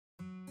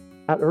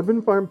At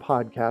Urban Farm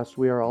Podcast,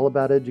 we are all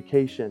about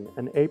education,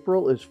 and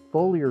April is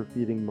foliar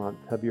feeding month.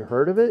 Have you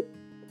heard of it?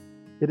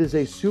 It is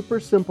a super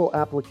simple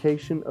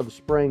application of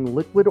spraying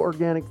liquid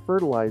organic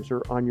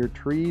fertilizer on your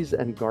trees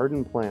and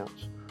garden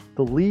plants.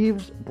 The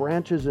leaves,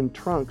 branches, and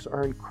trunks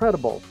are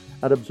incredible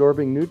at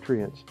absorbing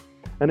nutrients.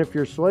 And if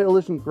your soil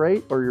isn't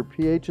great or your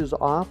pH is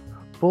off,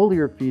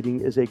 foliar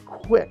feeding is a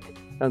quick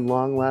and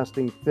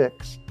long-lasting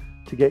fix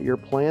to get your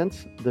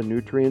plants the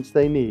nutrients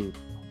they need.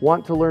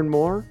 Want to learn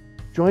more?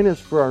 Join us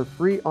for our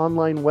free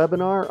online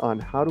webinar on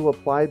how to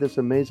apply this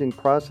amazing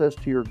process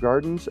to your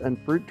gardens and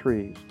fruit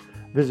trees.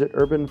 Visit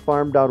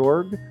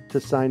urbanfarm.org to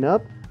sign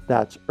up.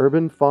 That's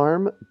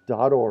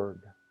urbanfarm.org.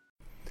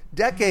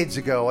 Decades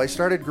ago, I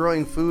started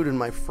growing food in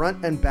my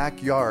front and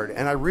backyard,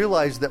 and I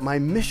realized that my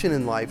mission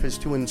in life is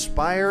to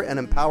inspire and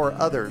empower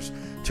others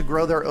to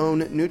grow their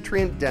own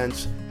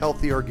nutrient-dense,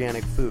 healthy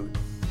organic food.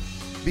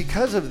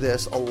 Because of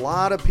this, a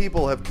lot of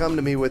people have come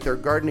to me with their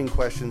gardening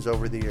questions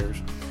over the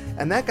years.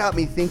 And that got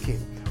me thinking,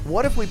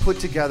 what if we put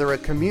together a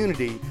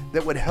community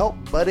that would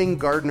help budding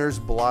gardeners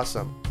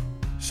blossom?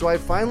 So I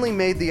finally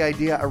made the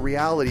idea a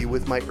reality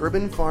with my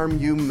Urban Farm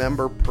U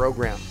member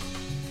program.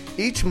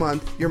 Each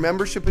month, your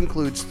membership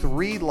includes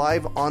 3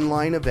 live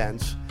online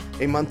events,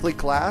 a monthly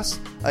class,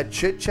 a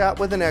chit-chat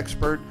with an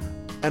expert,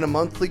 and a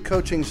monthly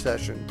coaching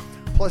session,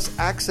 plus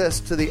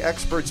access to the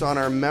experts on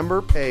our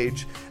member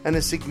page and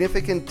a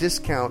significant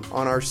discount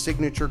on our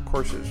signature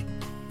courses.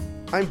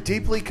 I'm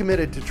deeply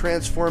committed to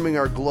transforming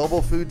our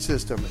global food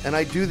system, and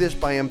I do this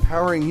by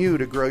empowering you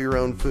to grow your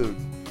own food.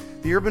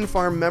 The Urban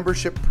Farm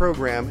membership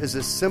program is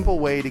a simple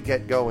way to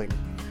get going.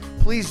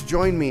 Please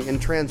join me in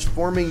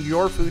transforming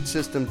your food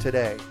system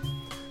today.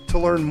 To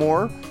learn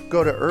more,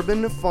 go to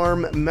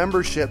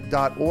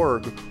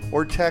urbanfarmmembership.org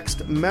or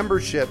text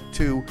membership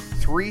to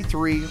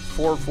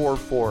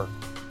 33444.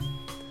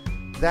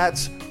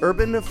 That's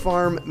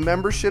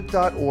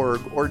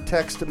urbanfarmmembership.org or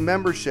text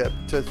membership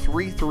to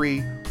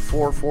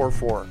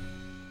 33444.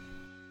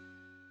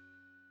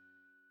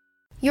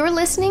 You're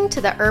listening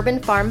to the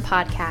Urban Farm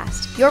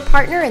Podcast, your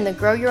partner in the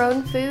Grow Your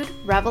Own Food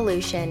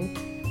revolution.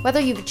 Whether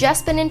you've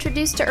just been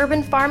introduced to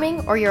urban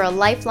farming or you're a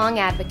lifelong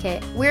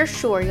advocate, we're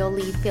sure you'll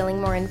leave feeling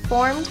more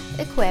informed,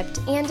 equipped,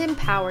 and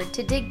empowered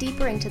to dig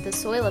deeper into the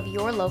soil of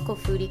your local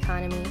food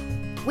economy.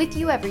 With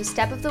you every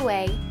step of the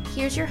way,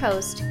 here's your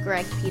host,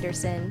 Greg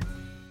Peterson.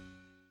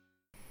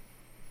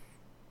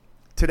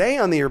 Today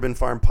on the Urban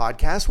Farm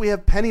Podcast, we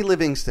have Penny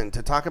Livingston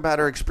to talk about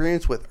her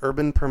experience with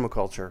urban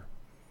permaculture.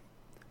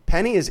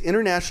 Penny is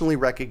internationally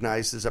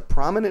recognized as a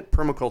prominent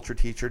permaculture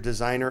teacher,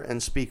 designer,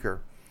 and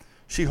speaker.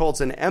 She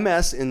holds an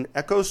MS in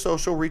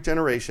eco-social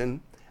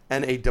regeneration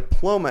and a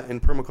diploma in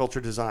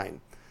permaculture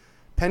design.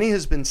 Penny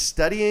has been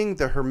studying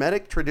the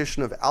Hermetic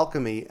tradition of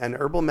alchemy and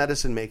herbal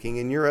medicine making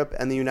in Europe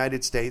and the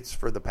United States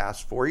for the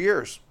past 4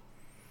 years.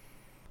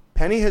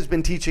 Penny has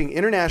been teaching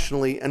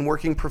internationally and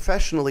working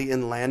professionally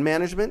in land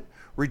management,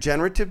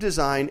 regenerative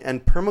design,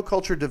 and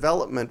permaculture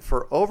development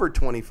for over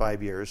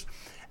 25 years,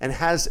 and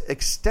has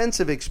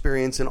extensive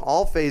experience in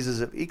all phases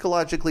of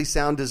ecologically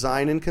sound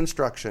design and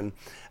construction,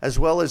 as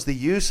well as the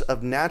use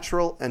of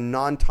natural and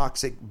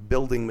non-toxic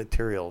building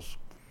materials.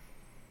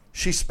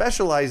 She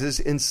specializes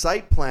in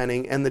site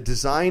planning and the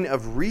design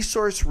of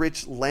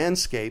resource-rich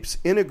landscapes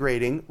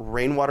integrating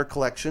rainwater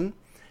collection,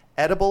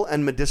 edible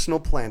and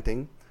medicinal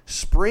planting,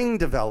 spring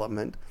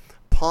development,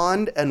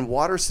 pond and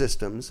water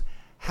systems,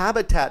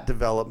 habitat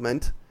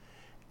development,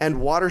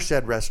 and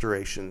watershed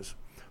restorations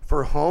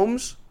for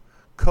homes,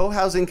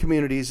 co-housing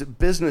communities,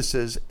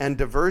 businesses, and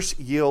diverse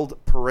yield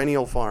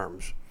perennial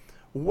farms.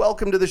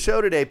 Welcome to the show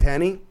today,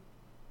 Penny.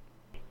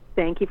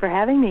 Thank you for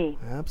having me.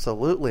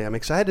 Absolutely. I'm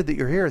excited that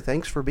you're here.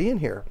 Thanks for being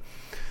here.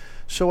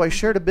 So I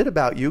shared a bit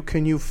about you.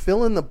 Can you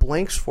fill in the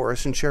blanks for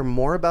us and share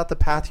more about the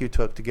path you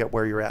took to get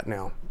where you're at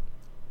now?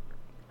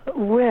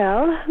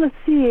 Well, let's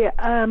see.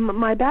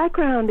 My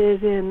background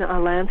is in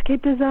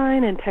landscape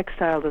design and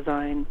textile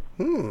design.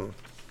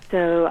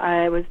 So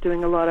I was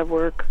doing a lot of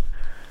work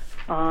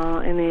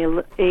in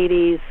the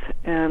 80s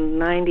and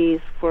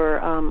 90s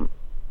for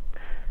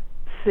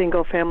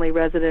single-family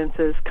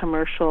residences,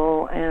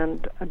 commercial,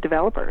 and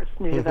developers,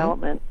 new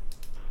development.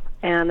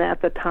 And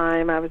at the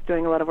time, I was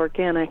doing a lot of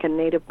organic and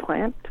native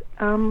plant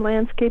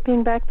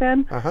landscaping back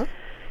then.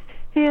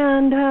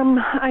 And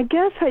I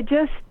guess I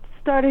just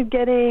started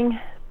getting...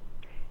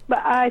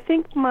 But I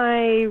think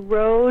my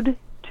road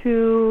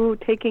to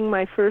taking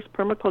my first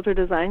permaculture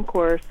design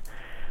course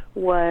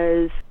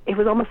was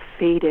almost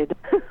fated.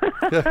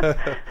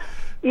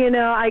 You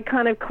know, I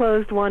kind of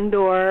closed one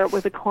door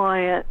with a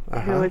client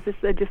who was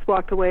I just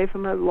walked away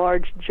from a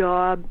large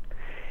job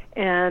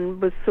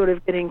and was sort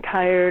of getting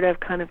tired of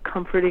kind of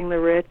comforting the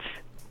rich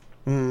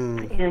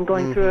and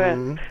going through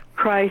a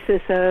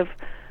crisis of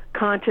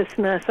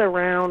consciousness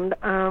around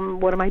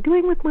what am I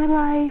doing with my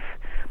life?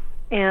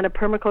 And a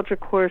permaculture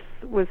course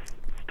was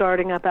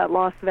starting up at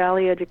Lost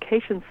Valley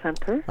Education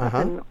Center up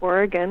in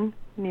Oregon,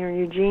 near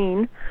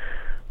Eugene,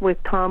 with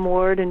Tom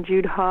Ward and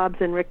Jude Hobbs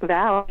and Rick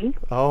Valley.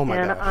 Oh my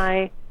gosh.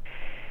 And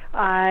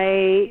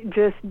I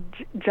just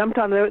jumped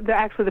on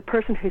actually the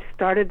person who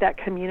started that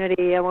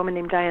community, a woman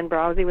named Diane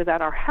Browsey, was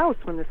at our house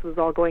when this was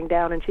all going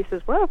down, and she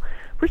says, well,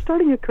 we're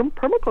starting a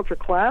permaculture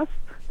class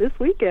this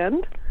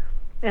weekend.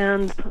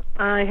 And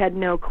I had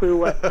no clue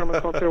what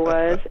permaculture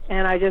was,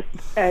 and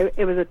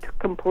it was a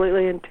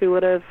completely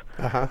intuitive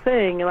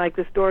thing. Like,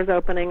 this door's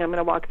opening, I'm going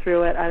to walk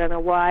through it. I don't know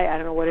why, I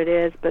don't know what it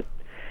is, but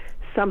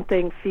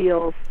something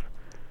feels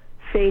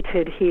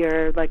fated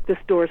here, like this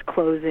door's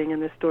closing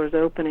and this door's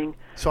opening.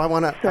 So I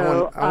went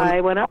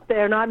up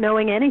there not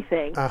knowing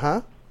anything.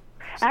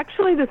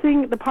 Actually,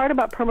 the part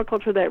about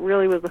permaculture that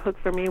really was the hook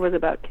for me was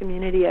about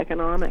community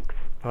economics.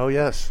 Oh,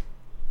 yes.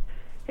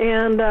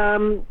 And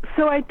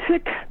so I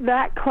took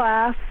that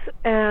class,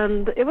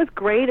 and it was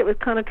great. It was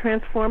kind of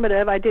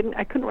transformative.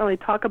 I couldn't really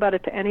talk about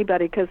it to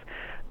anybody because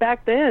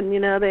back then,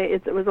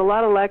 it was a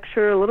lot of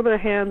lecture, a little bit of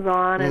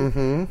hands-on,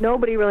 and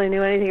nobody really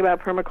knew anything about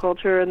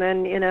permaculture. And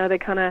then, they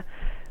kind of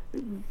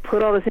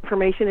put all this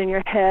information in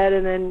your head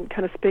and then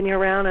kind of spin you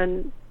around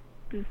and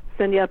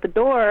send you out the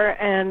door.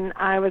 And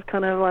I was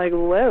kind of like,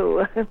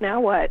 whoa, now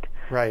what?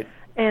 Right.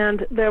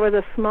 And there was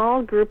a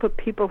small group of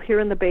people here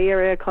in the Bay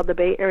Area called the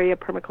Bay Area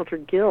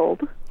Permaculture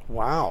Guild.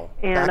 Wow.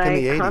 And back in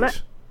the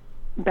 80s.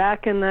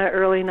 Back in the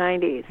early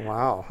 90s.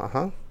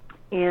 Wow.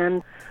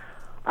 And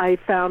I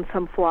found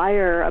some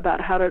flyer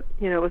about how to,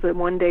 it was a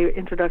one-day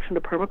introduction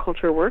to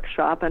permaculture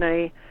workshop, and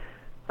I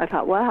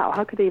thought, wow,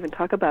 how could they even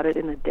talk about it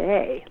in a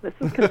day? This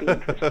is going to be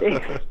interesting.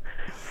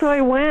 So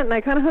I went, and I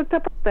kind of hooked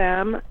up with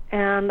them,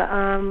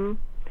 and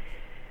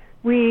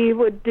we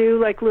would do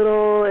like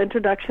little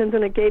introductions,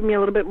 and it gave me a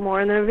little bit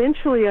more. And then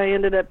eventually I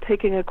ended up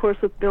taking a course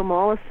with Bill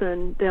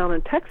Mollison down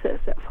in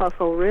Texas at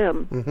Fossil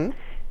Rim.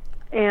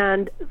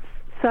 And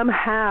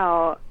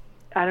somehow,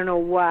 I don't know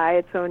why,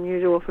 it's so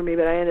unusual for me,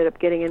 but I ended up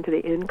getting into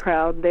the in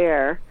crowd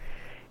there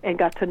and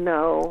got to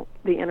know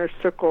the inner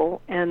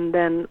circle. And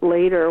then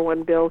later,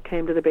 when Bill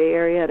came to the Bay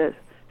Area to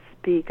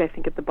speak, I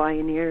think at the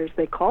Bioneers,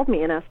 they called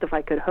me and asked if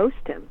I could host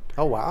him.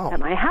 Oh, wow. At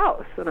my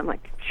house. And I'm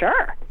like,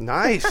 sure.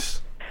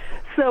 Nice.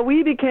 So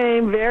we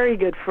became very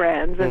good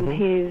friends, and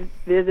he's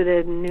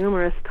visited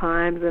numerous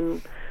times,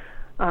 and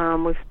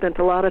we've spent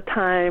a lot of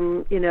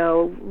time,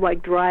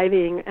 like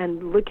driving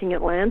and looking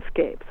at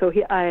landscape. So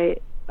I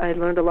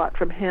learned a lot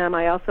from him.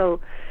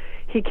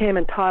 He came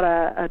and taught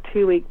a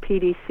 2-week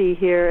PDC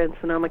here in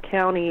Sonoma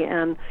County,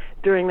 and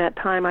during that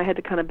time I had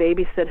to kind of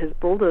babysit his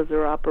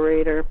bulldozer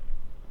operator,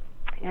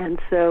 and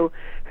so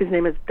whose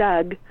name is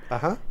Doug.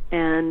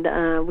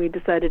 And we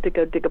decided to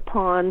go dig a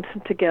pond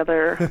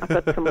together up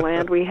at some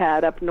land we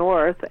had up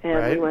north,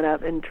 and we went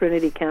up in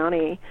Trinity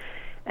County,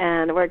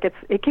 and where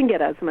it can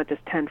get as much as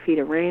 10 feet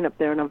of rain up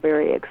there in a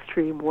very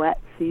extreme wet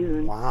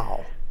season.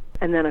 Wow.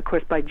 And then, of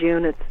course, by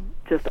June it's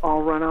just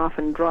all run off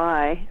and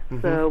dry.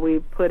 So we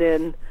put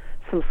in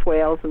some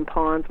swales and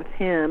ponds with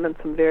him and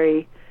some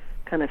very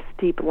kind of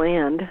steep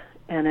land,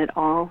 and it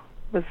all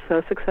was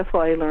so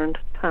successful. I learned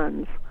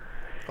tons.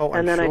 Oh,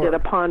 and then I did a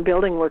pond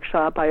building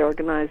workshop I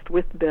organized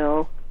with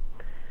Bill.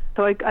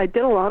 So I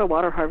did a lot of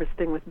water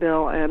harvesting with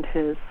Bill and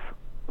his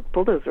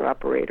bulldozer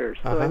operators.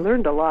 So I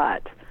learned a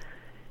lot.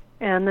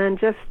 And then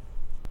just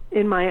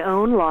in my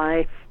own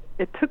life,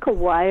 it took a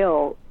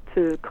while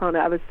to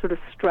I was sort of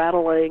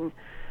straddling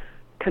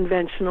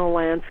conventional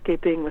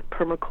landscaping with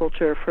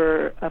permaculture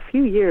for a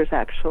few years,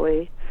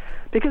 actually,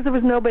 because there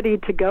was nobody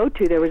to go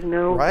to. There was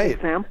no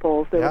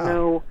examples. There were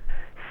no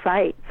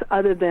sites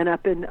other than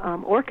up in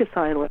Orcas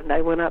Island.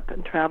 I went up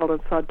and traveled and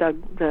saw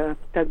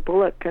Doug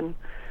Bullock, and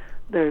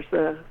there's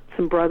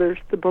some brothers,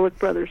 the Bullock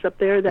brothers up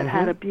there that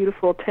had a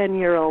beautiful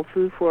 10-year-old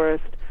food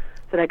forest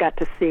that I got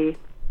to see.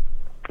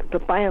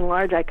 But by and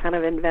large, I kind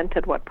of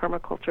invented what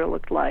permaculture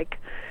looked like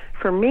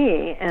for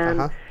me,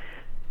 and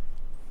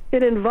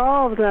it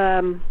involved,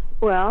 I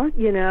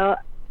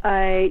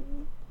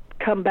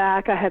come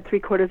back, I had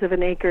 3/4 of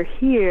an acre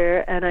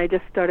here, and I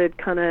just started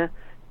kind of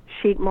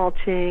sheet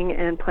mulching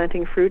and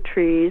planting fruit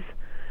trees.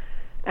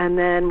 And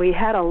then we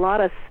had a lot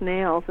of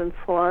snails and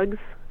slugs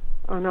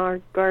on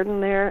our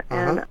garden there,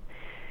 and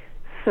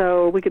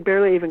so we could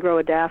barely even grow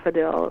a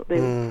daffodil.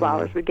 The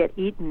flowers would get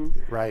eaten.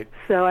 Right.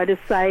 So I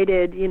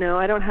decided,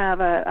 I don't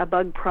have a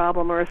bug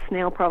problem or a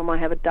snail problem. I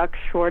have a duck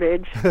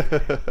shortage.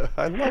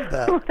 I love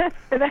that. That's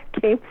where that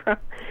came from.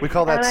 We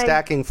call that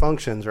stacking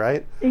functions,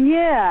 right?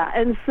 Yeah,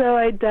 and so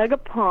I dug a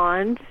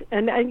pond,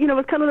 and it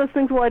was kind of those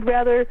things where I'd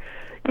rather,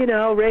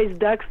 raise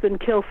ducks than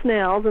kill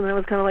snails, and I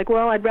was kind of like,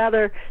 well, I'd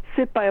rather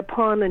sit by a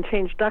pond than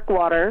change duck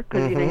water,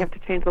 because you have to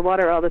change the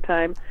water all the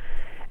time.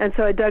 And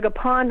so I dug a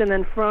pond, and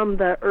then from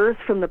the earth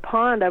from the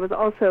pond, I was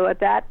also at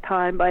that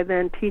time by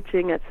then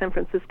teaching at San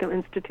Francisco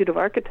Institute of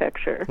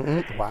Architecture.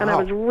 Wow. And I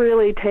was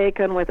really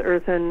taken with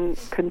earth and,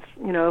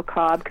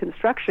 cob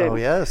construction. Oh,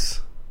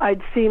 yes.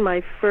 I'd seen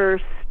my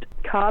first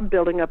cob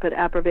building up at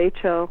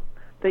Aprovecho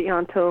that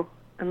Yanto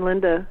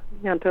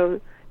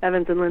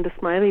Evans and Linda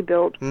Smiley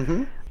built.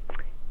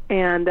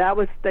 And that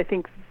was, I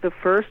think, the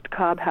first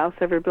cob house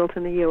ever built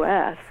in the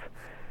U.S.,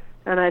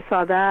 and I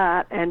saw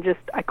that, and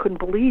I couldn't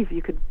believe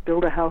you could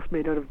build a house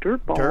made out of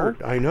dirt balls. Dirt,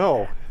 I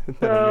know.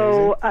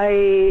 So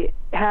I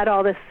had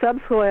all this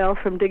subsoil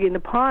from digging the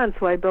pond,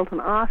 so I built an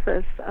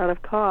office out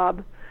of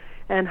cob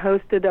and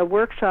hosted a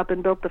workshop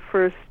and built the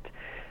first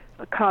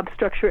cob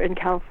structure in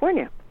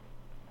California.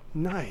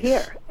 Nice.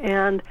 Here.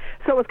 And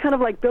so it was kind of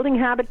like building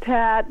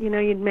habitat.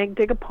 You'd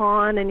dig a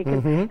pond, and you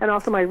can, and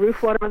also my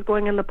roof water was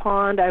going in the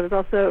pond. It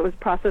was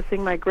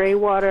processing my gray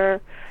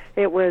water.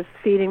 It was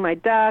feeding my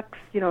ducks,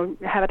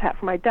 habitat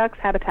for my ducks,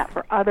 habitat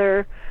for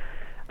other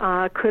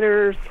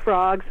critters,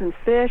 frogs and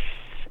fish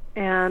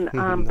and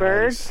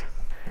birds.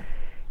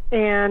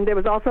 And it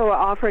was also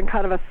offering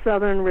kind of a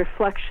southern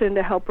reflection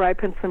to help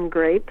ripen some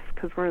grapes,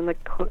 because we're in the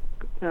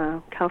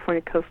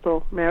California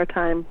coastal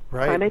maritime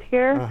climate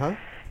here. Uh-huh.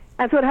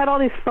 And so it had all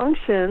these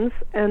functions,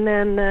 and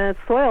then the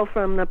soil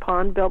from the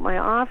pond built my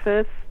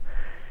office,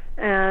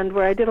 and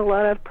where I did a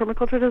lot of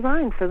permaculture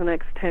design for the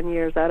next 10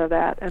 years out of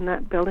that. And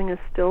that building is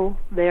still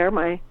there.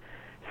 My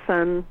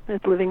son is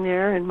living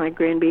there, and my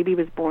grandbaby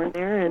was born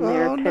there, and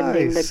they're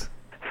tending the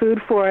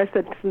food forest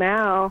that's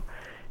now,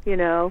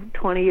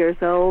 20 years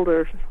old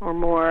or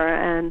more,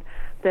 and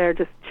they're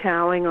just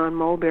chowing on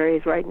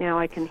mulberries right now.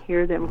 I can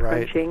hear them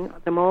crunching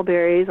the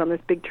mulberries on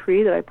this big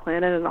tree that I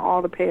planted, and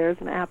all the pears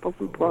and apples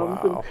and plums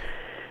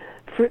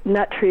and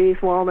nut trees,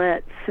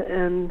 walnuts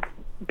and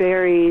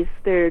berries.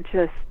 They're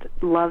just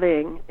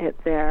loving it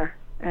there.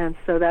 And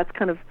so that's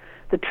kind of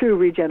the true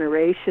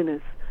regeneration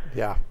is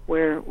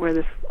where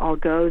this all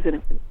goes, and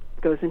it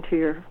goes into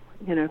your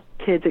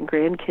kids and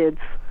grandkids.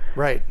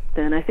 Right.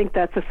 Then I think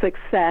that's a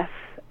success.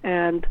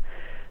 And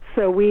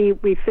so we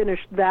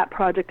finished that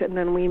project, and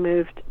then we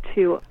moved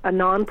to a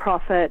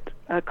nonprofit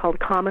called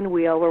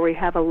Commonweal, where we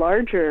have a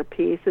larger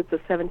piece. It's a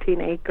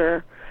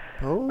 17-acre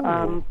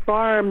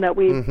farm that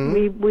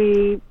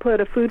we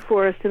put a food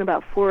forest in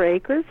about 4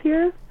 acres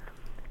here,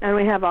 and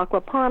we have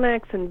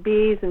aquaponics and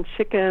bees and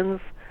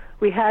chickens.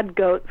 We had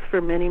goats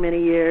for many,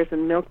 many years,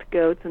 and milked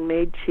goats and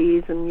made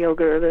cheese and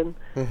yogurt,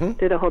 and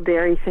did a whole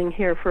dairy thing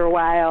here for a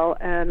while.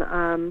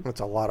 And that's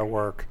a lot of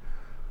work.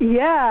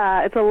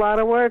 Yeah, it's a lot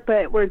of work,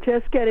 but we're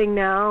just getting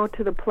now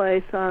to the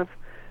place of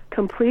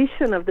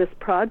completion of this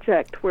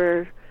project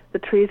where the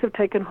trees have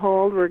taken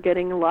hold. We're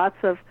getting lots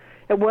of,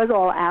 it was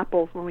all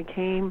apples when we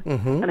came,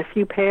 and a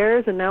few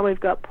pears, and now we've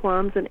got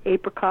plums and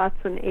apricots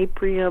and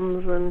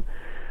apriums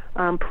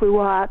and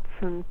pluots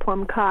and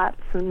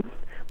plumcots and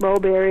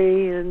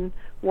mulberry and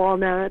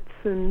walnuts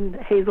and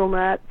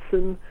hazelnuts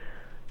and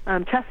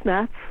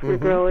chestnuts we're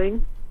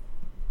growing.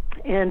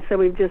 And so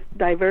we've just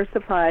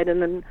diversified,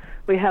 and then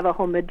we have a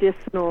whole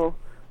medicinal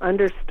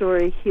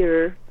understory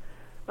here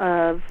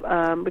of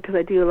because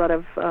I do a lot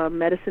of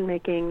medicine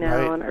making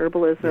now and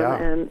herbalism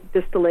and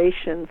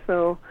distillation.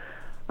 So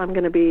I'm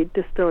going to be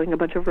distilling a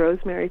bunch of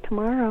rosemary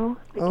tomorrow,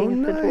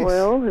 making essential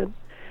oil. And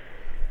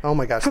oh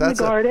my gosh, from the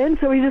garden.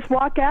 So we just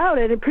walk out,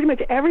 and pretty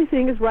much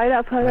everyevering is right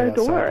outside our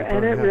door,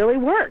 and it really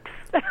works.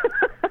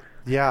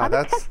 Yeah, I'm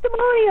that's a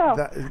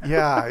testimonial.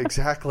 Yeah,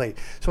 exactly.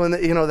 So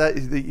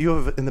you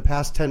have in the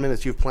past 10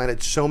 minutes you've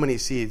planted so many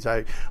seeds.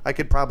 I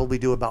could probably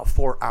do about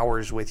 4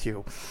 hours with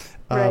you.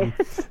 Right.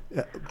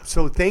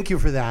 So thank you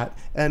for that.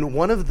 And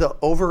one of the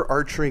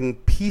overarching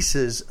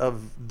pieces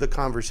of the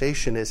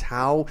conversation is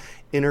how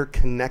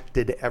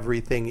interconnected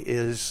everything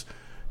is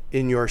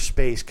in your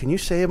space. Can you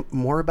say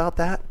more about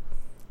that?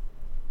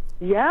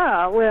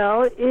 Yeah,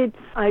 well,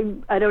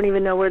 I don't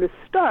even know where to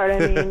start. I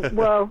mean,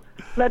 well,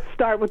 let's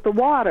start with the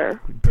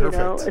water.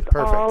 Perfect. It's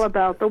all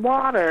about the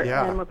water.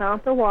 Yeah. And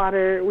without the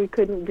water, we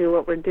couldn't do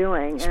what we're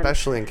doing.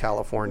 Especially in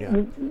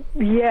California.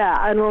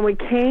 Yeah, and when we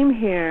came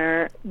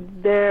here,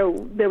 there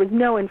was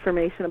no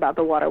information about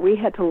the water. We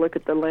had to look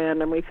at the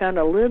land, and we found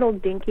a little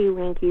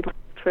dinky-winky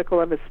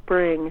trickle of a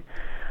spring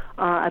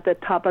at the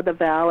top of the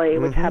valley,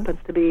 which happens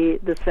to be,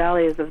 this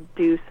valley is a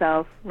due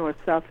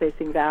north-south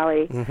facing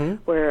valley,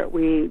 where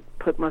we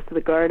put most of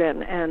the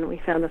garden, and we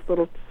found this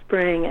little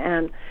spring,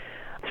 and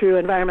through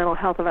environmental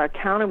health of our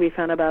county, we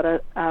found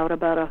out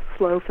about a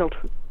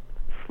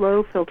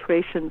slow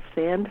filtration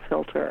sand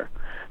filter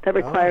that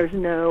requires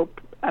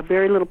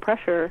very little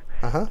pressure,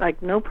 like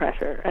no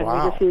pressure, and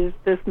we just use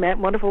this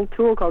wonderful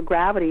tool called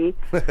gravity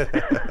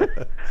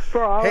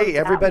for all of that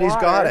everybody's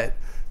water. got it.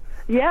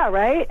 Yeah,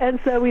 right? And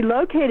so we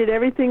located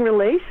everything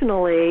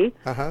relationally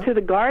to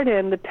the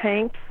garden, the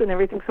tanks and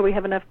everything, so we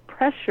have enough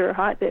pressure.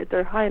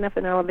 They're high enough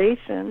in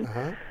elevation.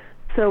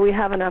 So we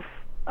have enough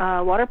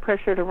water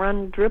pressure to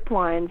run drip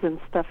lines and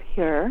stuff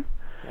here.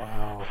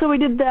 Wow. So we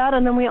did that,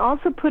 and then we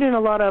also put in a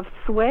lot of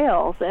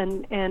swales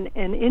and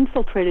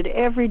infiltrated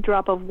every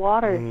drop of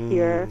water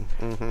here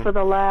for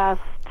the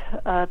last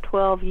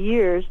 12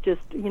 years.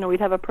 Just, we'd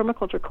have a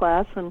permaculture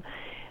class, and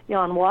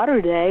on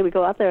water day, we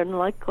go out there and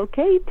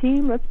okay,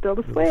 team, let's build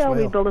a swale.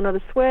 We build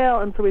another swale,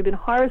 and so we've been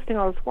harvesting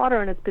all this water,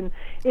 and it's been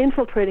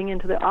infiltrating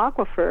into the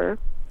aquifer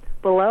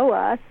below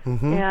us.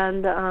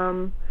 And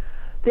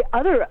the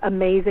other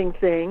amazing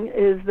thing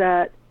is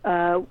that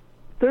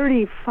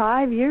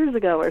 35 years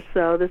ago or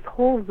so, this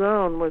whole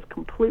zone was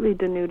completely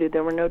denuded.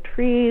 There were no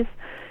trees.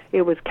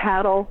 It was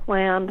cattle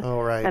land.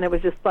 Oh, right. And it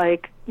was just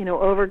like,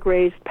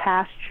 overgrazed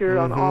pasture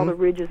on all the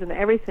ridges and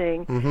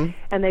everything.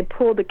 And they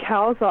pulled the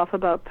cows off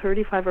about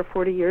 35 or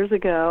 40 years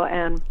ago,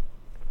 and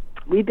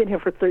we've been here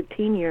for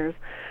 13 years.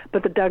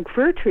 But the Doug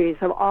fir trees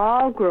have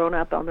all grown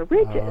up on the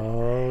ridges.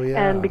 Oh,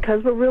 yeah. And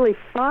because we're really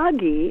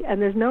foggy,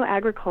 and there's no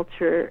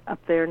agriculture up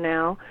there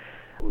now,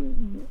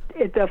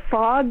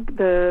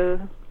 the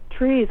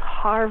trees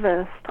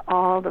harvest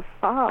all the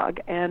fog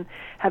and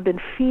have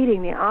been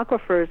feeding the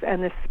aquifers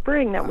and the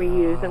spring that we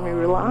use and we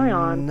rely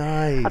on.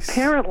 Nice.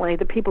 Apparently,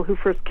 the people who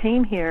first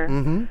came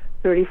here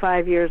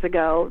 35 years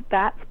ago,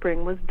 that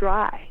spring was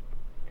dry.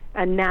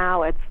 And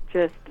now it's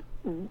just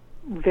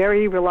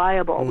very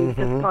reliable. We've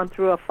just gone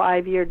through a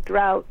 5-year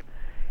drought,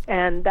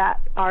 and that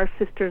our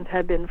cisterns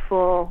had been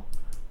full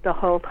the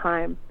whole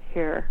time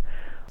here.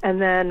 And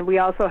then we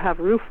also have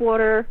roof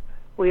water.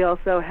 We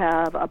also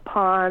have a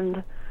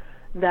pond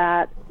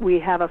that we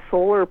have a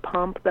solar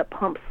pump that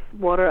pumps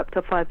water up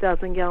to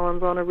 5,000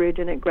 gallons on a ridge,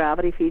 and it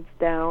gravity feeds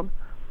down.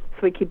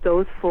 So we keep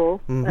those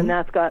full, and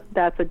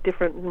that's a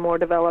different, more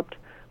developed.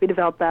 We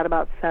developed that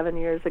about 7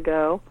 years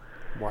ago.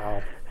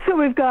 Wow. So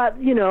we've got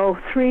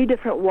 3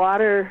 different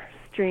water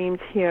streams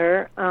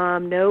here.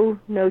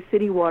 No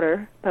city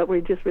water, but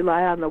we just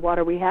rely on the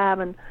water we have,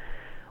 and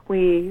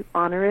we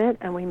honor it,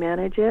 and we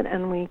manage it,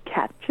 and we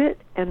catch it,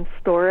 and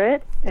store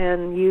it,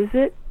 and use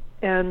it.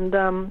 And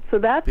so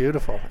that's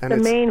beautiful. And the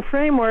main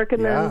framework.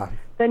 And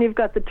then you've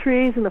got the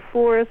trees and the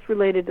forest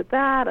related to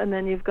that, and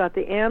then you've got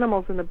the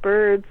animals and the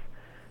birds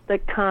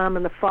that come,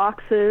 and the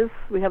foxes.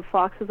 We have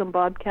foxes and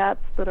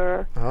bobcats that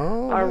are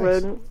our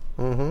rodent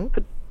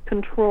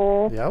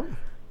control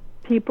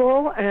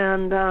people,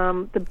 and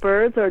the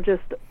birds are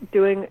just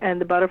doing,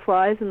 and the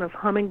butterflies and the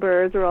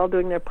hummingbirds are all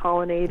doing their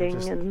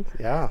pollinating.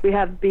 We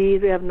have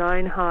bees. We have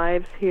 9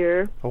 hives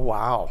here. Oh,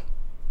 wow.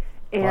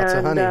 And, lots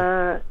of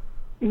honey.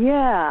 We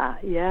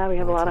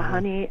have a lot of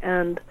honey.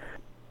 And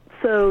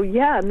so,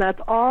 and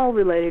that's all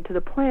related to the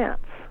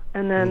plants.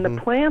 And then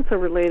the plants are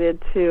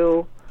related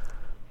to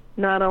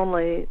not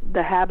only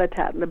the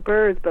habitat and the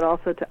birds, but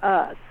also to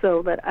us,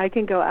 so that I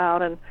can go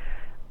out and,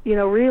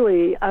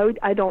 really,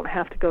 I don't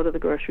have to go to the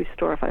grocery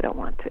store if I don't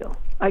want to.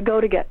 I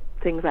go to get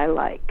things I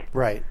like.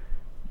 Right.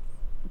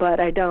 But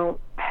I don't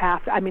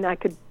have to. I mean, I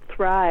could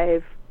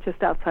thrive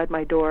just outside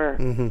my door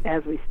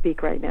as we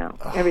speak right now.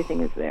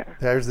 Everything is there.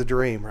 There's the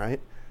dream, right?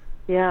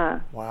 Yeah.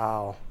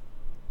 Wow.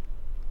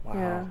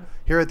 Yeah.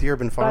 Here at the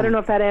Urban Farm. I don't know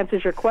if that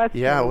answers your question.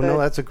 Yeah, well, no,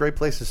 that's a great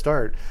place to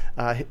start.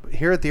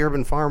 Here at the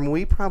Urban Farm,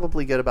 we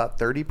probably get about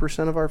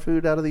 30% of our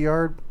food out of the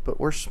yard,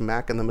 but we're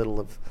smack in the middle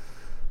of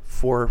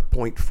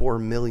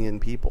 4.4 million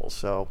people.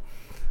 So,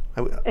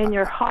 and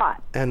you're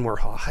hot. And we're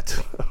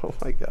hot. Oh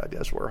my God,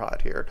 yes, we're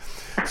hot here.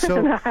 So I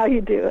don't know how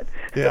you do it.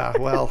 Yeah,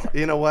 well,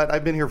 you know what?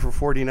 I've been here for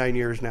 49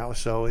 years now,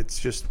 so it's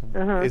just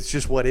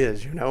what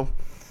is,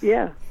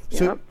 Yeah.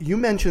 So you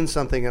mentioned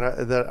something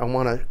that I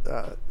want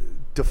to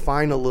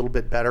define a little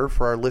bit better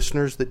for our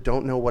listeners that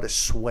don't know what a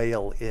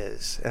swale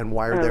is and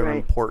why they're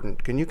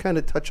important. Can you kind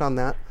of touch on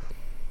that?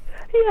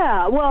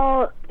 Yeah,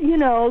 well,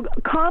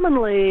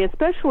 commonly,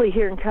 especially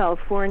here in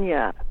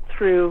California,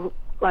 through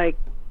like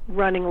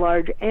running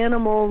large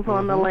animals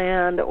on the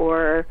land,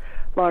 or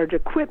large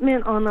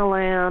equipment on the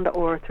land,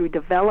 or through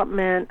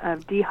development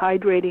of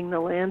dehydrating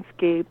the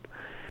landscape.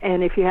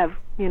 And if you have,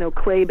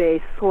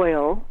 clay-based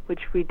soil,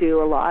 which we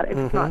do a lot, if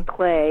it's not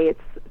clay, it's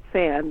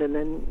sand, and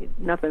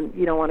then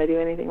you don't want to do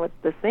anything with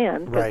the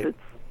sand because it's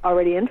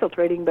already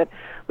infiltrating. But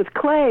with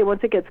clay,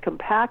 once it gets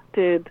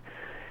compacted,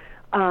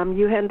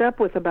 you end up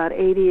with about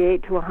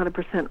 88 to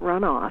 100%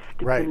 runoff,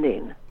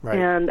 depending. Right.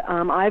 And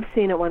I've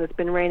seen it when it's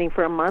been raining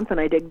for a month, and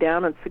I dig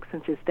down, and 6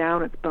 inches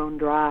down, it's bone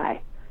dry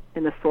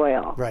in the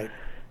soil. Right.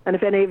 And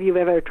if any of you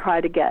have ever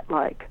tried to get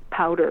like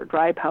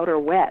dry powder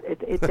wet,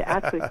 it's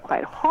actually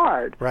quite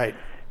hard. Right.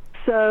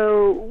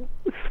 So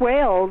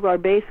swales are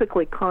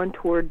basically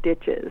contoured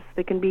ditches.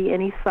 They can be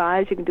any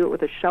size. You can do it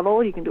with a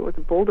shovel. You can do it with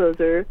a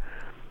bulldozer.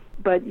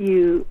 But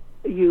you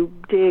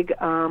dig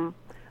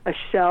a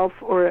shelf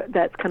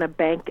that's kind of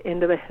banked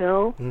into the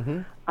hill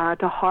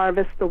to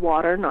harvest the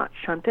water, not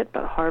shunt it,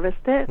 but harvest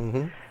it,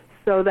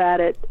 so that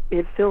it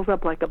fills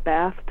up like a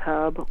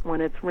bathtub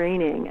when it's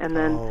raining, and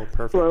then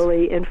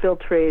slowly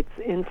infiltrates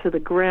into the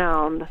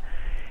ground.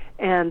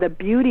 And the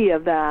beauty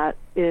of that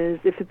is,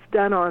 if it's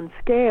done on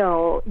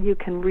scale, you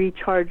can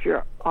recharge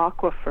your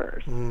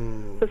aquifers.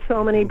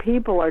 So many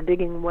people are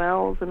digging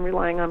wells and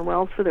relying on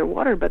wells for their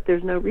water, but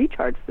there's no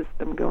recharge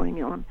system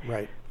going on.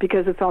 Right.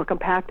 Because it's all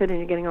compacted, and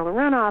you're getting all the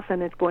runoff,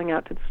 and it's going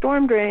out to the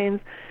storm drains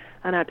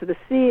and out to the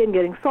sea and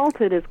getting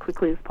salted as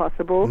quickly as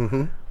possible,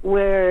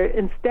 where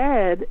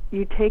instead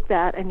you take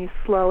that and you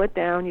slow it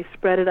down, you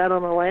spread it out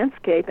on the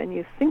landscape, and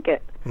you sink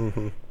it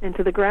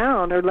into the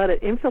ground or let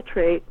it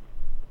infiltrate.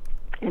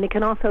 And it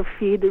can also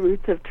feed the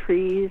roots of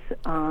trees.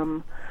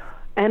 And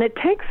it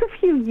takes a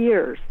few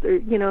years.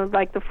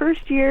 Like the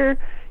first year,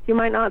 you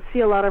might not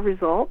see a lot of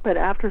result, but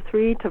after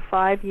 3 to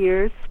 5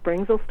 years,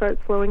 springs will start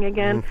flowing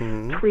again.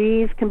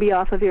 Trees can be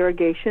off of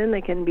irrigation.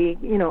 They can be,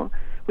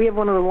 we have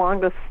one of the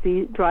longest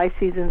dry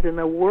seasons in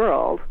the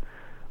world,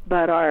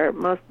 but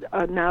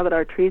now that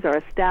our trees are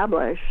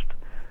established,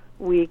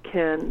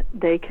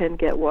 they can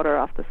get water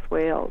off the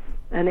swales,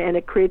 and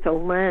it creates a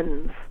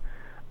lens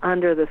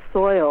under the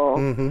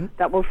soil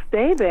that will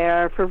stay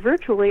there for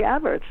virtually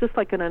ever. It's just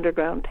like an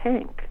underground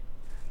tank.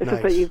 It's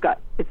just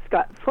that it's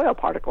got soil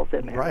particles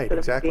in there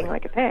instead of being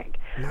like a tank.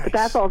 Nice. But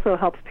that also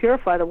helps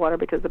purify the water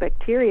because the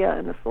bacteria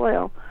in the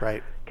soil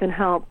can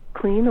help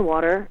clean the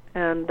water,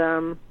 and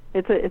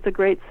it's a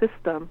great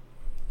system.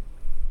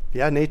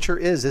 Yeah, nature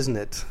isn't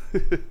it?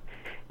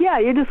 Yeah,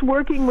 you're just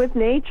working with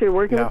nature,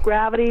 working with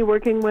gravity,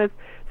 working with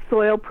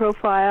soil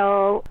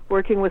profile,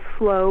 working with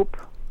slope.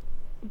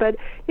 But,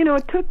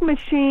 it took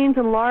machines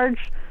and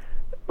large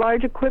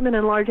equipment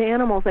and large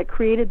animals that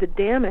created the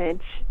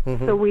damage.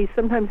 So we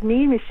sometimes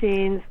need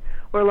machines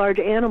or large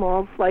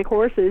animals, like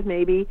horses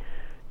maybe,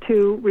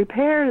 to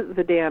repair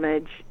the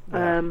damage.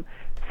 So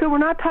we're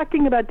not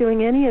talking about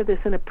doing any of this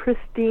in a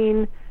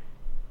pristine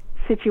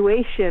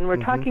situation. We're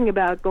talking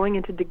about going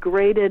into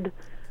degraded,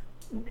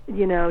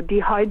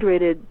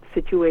 dehydrated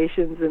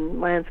situations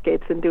and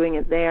landscapes and doing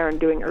it there and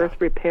doing earth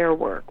repair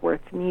work where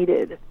it's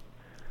needed.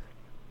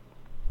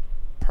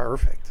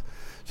 Perfect.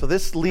 So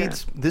this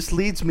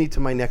leads me to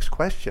my next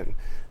question,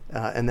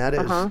 and that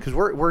is, because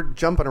we're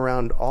jumping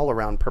around all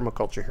around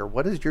permaculture here.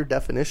 What is your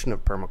definition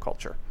of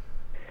permaculture?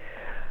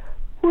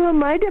 Well,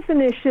 my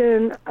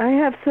definition, I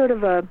have sort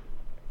of a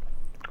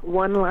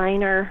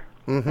one-liner,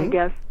 I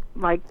guess,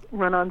 like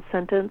run-on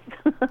sentence.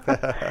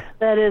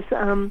 That is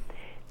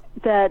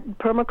that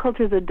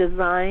permaculture is a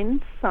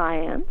design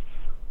science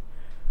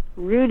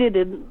rooted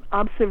in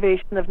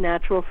observation of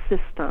natural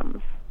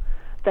systems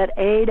that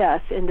aid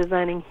us in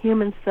designing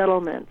human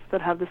settlements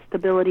that have the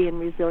stability and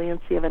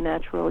resiliency of a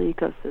natural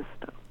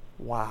ecosystem.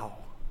 Wow.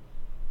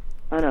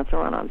 I know it's a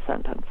run-on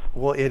sentence.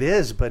 Well, it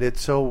is, but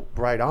it's so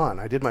right on.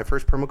 I did my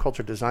first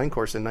permaculture design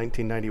course in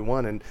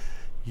 1991, and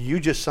you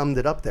just summed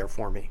it up there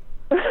for me.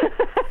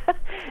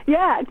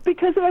 Yeah, it's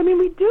because,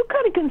 we do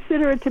kind of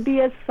consider it to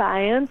be a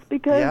science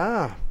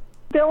because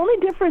the only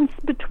difference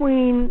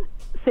between,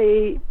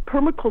 say,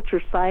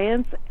 permaculture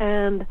science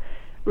and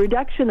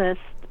reductionist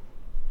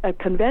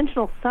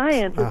conventional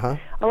science is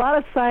a lot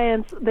of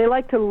science, they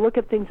like to look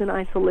at things in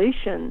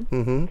isolation.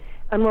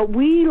 And what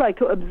we like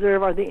to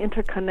observe are the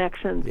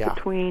interconnections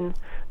between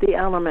the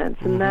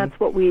elements. And that's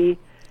what we,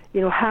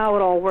 how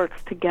it all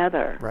works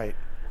together. Right.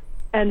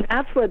 And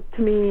that's what,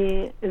 to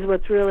me, is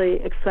what's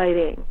really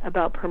exciting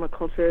about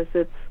permaculture,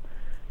 is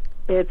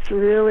it's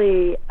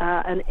really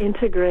an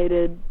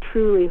integrated,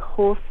 truly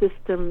whole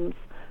systems,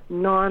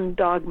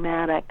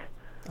 non-dogmatic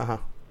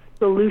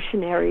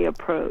solutionary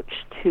approach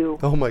to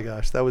oh my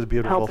gosh, that was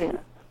beautiful. Helping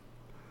us.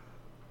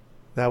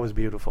 That was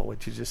beautiful,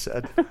 what you just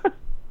said.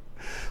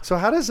 So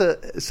how does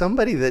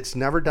somebody that's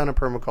never done a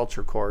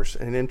permaculture course,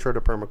 an intro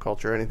to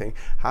permaculture or anything,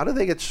 how do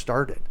they get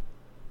started?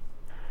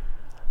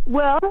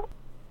 Well,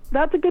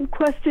 that's a good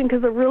question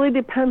because it really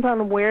depends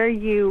on where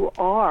you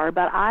are.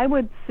 But I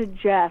would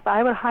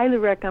highly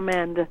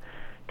recommend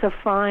to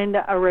find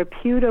a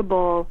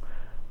reputable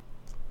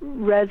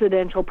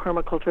residential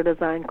permaculture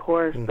design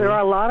course. There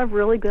are a lot of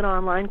really good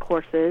online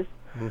courses,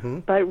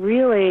 but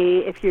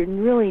really, if you're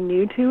really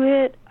new to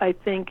it, I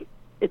think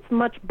it's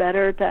much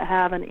better to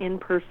have an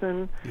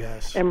in-person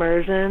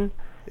immersion.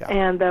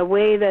 And the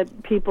way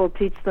that people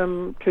teach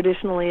them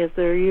traditionally is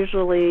they're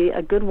usually,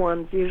 a good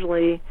one's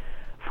usually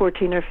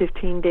 14 or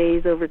 15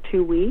 days over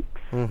 2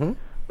 weeks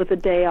with a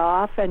day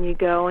off, and you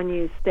go and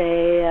you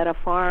stay at a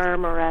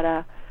farm or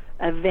at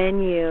a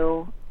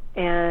venue,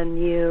 and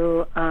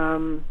you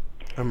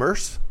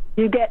immerse.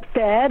 You get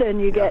fed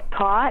and you get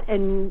taught,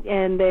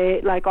 and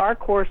they, like our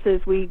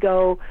courses, we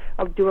do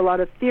a lot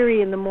of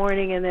theory in the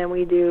morning, and then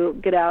we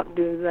get out and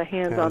do the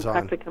hands-on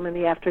practicum in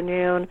the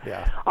afternoon.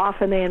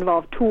 Often they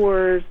involve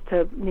tours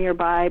to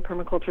nearby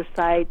permaculture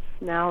sites.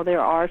 Now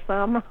there are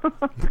some.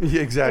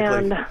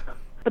 Exactly.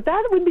 But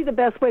that would be the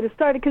best way to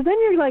start it, because then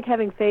you're like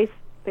having face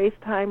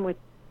time with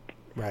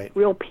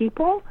real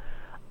people.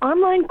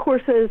 Online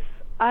courses,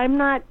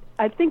 I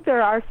think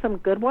there are some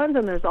good ones,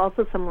 and there's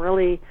also some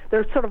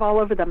they're sort of all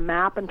over the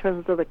map in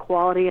terms of the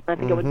quality, and I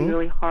think it would be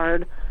really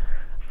hard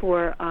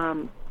for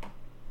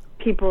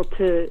people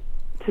to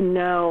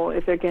know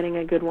if they're getting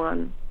a good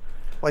one.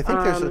 Well,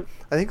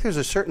 I think there's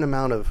a certain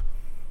amount of,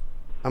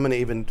 I'm going to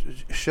even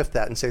shift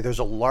that and say there's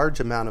a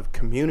large amount of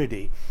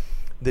community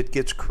that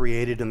gets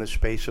created in the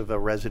space of a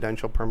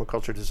residential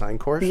permaculture design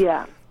course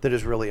that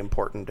is really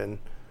important. And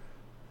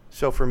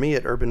so for me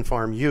at Urban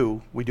Farm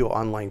U, we do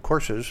online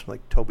courses,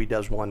 like Toby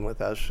does one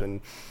with us,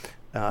 and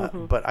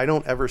but I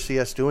don't ever see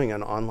us doing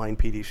an online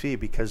PDC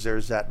because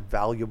there's that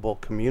valuable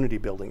community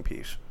building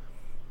piece.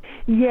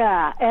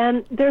 Yeah,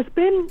 and there's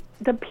been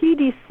the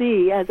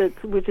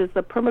PDC, which is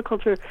the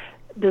permaculture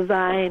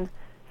design.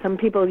 Some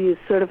people use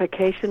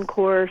certification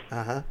course.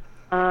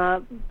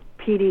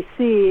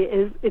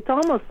 PDC it's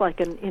almost like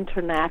an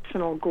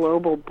international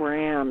global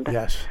brand.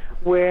 Yes.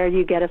 where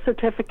you get a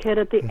certificate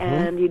at the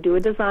end, you do a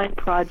design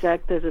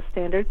project, there's a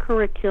standard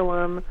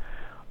curriculum,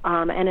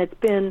 and it's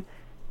been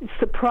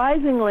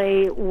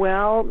surprisingly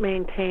well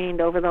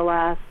maintained over the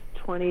last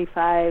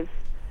 25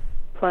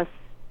 plus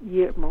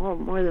years,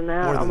 more than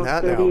that, almost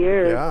 30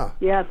 years.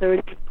 Yeah,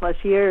 30 plus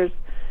years.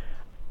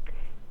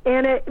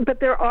 But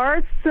there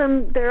are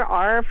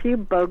a few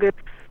bogus,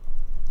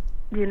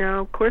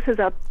 courses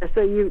out there.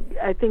 So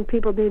I think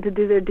people need to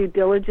do their due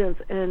diligence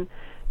and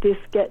just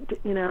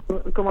get,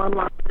 go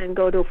online and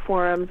go to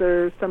forums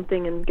or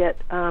something and get,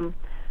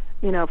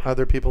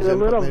 other people's a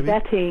input, little maybe?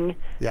 vetting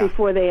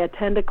before they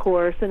attend a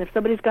course. And if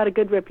somebody's got a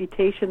good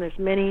reputation, there's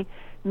many,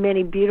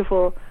 many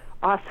beautiful,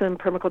 awesome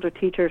permaculture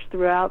teachers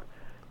throughout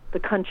the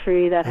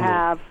country that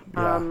have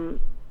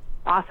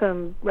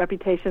awesome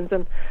reputations.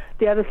 And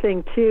the other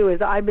thing, too,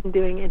 is I've been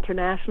doing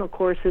international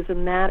courses,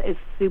 and that is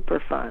super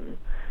fun.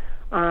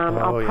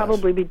 I'll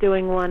probably be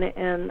doing one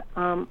in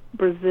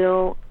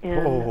Brazil.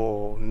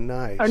 Oh,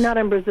 nice. Or not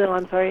in Brazil,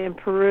 I'm sorry, in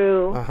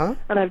Peru.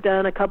 And I've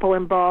done a couple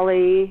in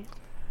Bali,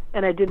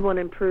 and I did one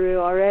in Peru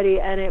already.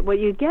 And what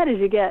you get is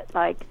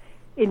like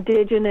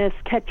indigenous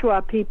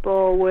Quechua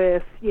people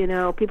with,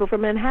 people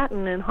from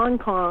Manhattan and Hong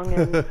Kong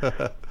and,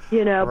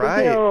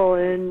 Brazil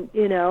and,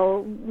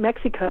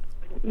 Mexico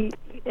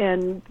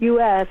and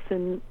U.S.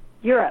 and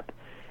Europe.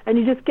 And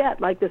you just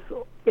get like this,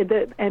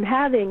 and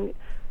having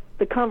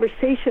the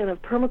conversation of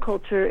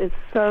permaculture is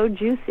so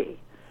juicy.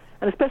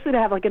 And especially to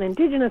have like an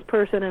indigenous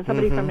person and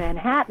somebody from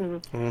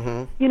Manhattan,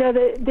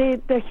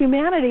 the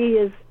humanity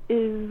is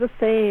the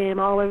same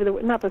all over the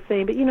world. Not the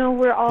same, but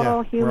we're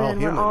all human.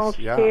 We're all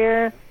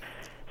share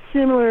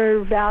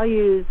similar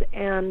values,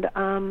 and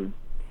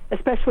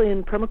especially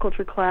in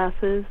permaculture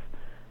classes.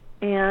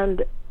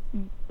 And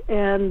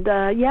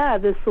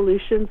the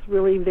solutions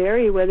really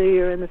vary whether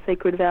you're in the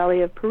Sacred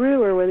Valley of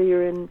Peru or whether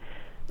you're in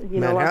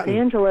Los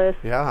Angeles.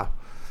 Yeah.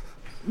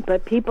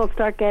 But people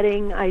start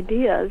getting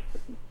ideas.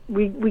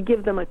 We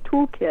give them a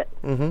toolkit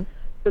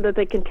so that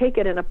they can take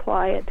it and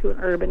apply it to an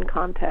urban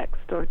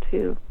context or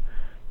to,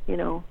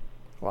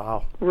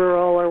 rural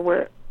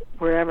or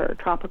wherever,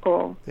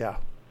 tropical. Yeah.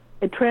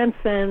 It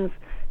transcends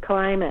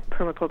climate,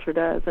 permaculture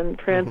does, and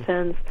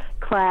transcends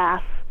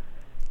class,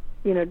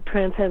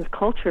 transcends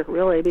culture,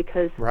 really,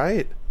 because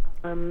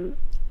the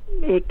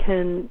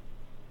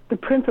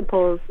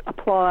principles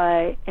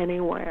apply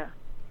anywhere.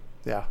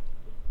 Yeah.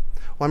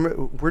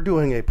 Well, we're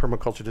doing a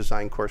permaculture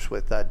design course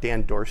with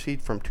Dan Dorsey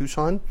from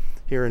Tucson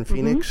here in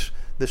Phoenix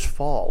this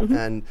fall.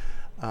 And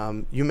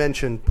you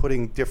mentioned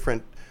putting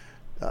different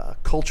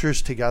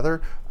cultures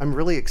together. I'm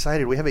really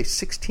excited. We have a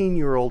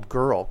 16-year-old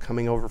girl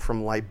coming over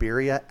from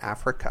Liberia,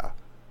 Africa.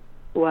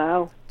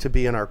 Wow. To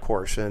be in our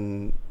course.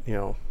 And,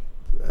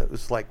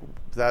 it's like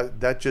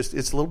that just,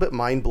 it's a little bit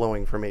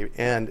mind-blowing for me.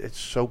 And it's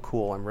so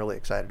cool. I'm really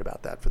excited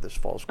about that for this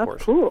fall's course.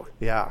 That's cool.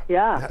 Yeah.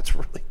 Yeah. That's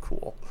really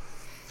cool.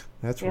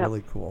 That's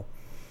really cool.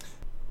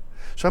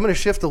 So I'm going to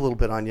shift a little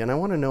bit on you, and I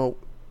want to know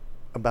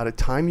about a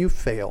time you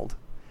failed,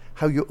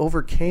 how you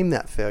overcame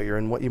that failure,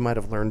 and what you might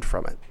have learned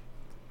from it.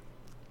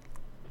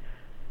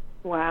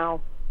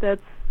 Wow.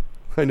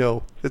 I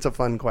know. It's a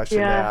fun question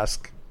to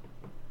ask.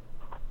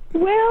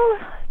 Well,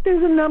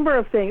 there's a number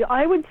of things.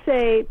 I would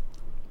say,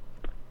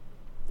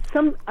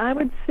 I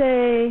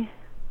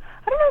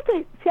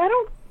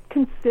don't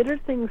consider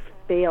things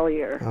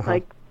failure.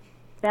 Like,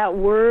 that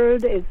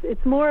word,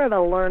 it's more of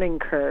a learning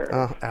curve.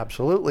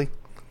 Absolutely.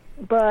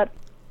 But,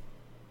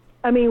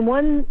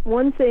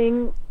 one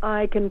thing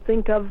I can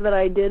think of that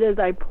I did is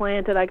I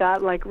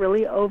got like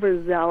really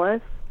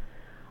overzealous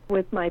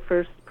with my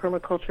first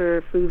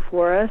permaculture food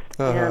forest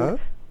and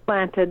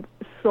planted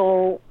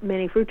so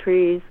many fruit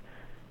trees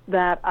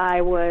that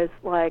I was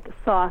like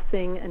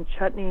saucing and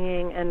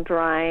chutneying and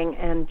drying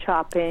and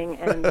chopping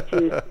and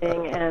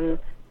juicing and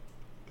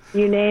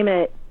you name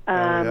it.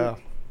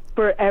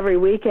 For every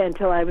weekend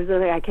till I was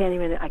like, I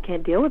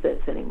can't deal with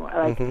this anymore.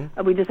 Like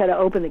we just had to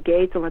open the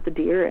gates and let the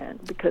deer in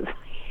because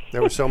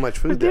there was so much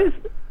food there.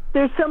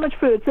 There's so much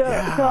food. So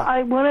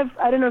I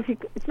don't know if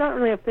it's not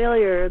really a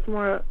failure. It's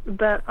more,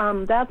 but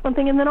that's one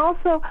thing. And then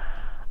also,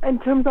 in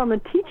terms on the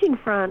teaching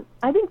front,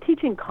 I think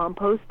teaching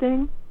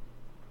composting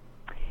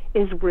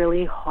is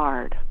really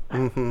hard.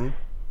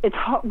 It's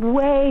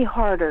way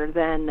harder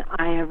than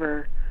I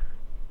ever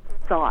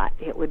thought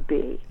it would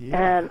be.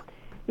 Yeah. And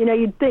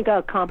you'd think,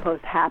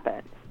 compost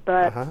happens,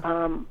 but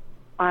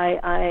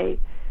I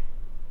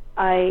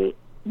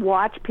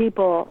watch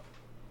people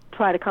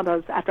try to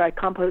compost after I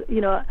compost.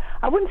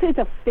 I wouldn't say it's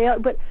a fail,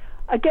 but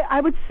again, I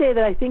would say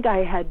that I think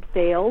I had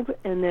failed,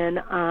 and then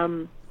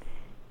and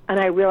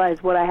I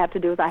realized what I have to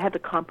do is I have to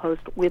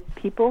compost with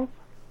people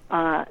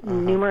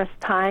numerous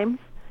times,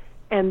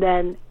 and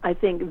then I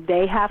think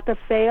they have to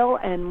fail,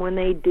 and when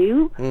they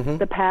do,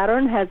 the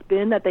pattern has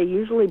been that they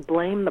usually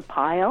blame the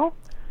pile.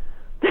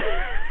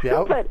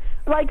 But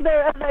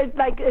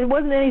it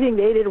wasn't anything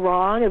they did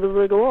wrong. It was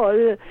like,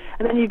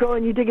 and then you go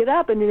and you dig it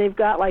up, and they've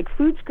got like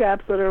food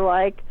scraps that are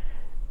like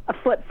a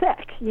foot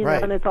thick,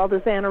 and it's all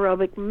this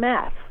anaerobic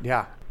mess.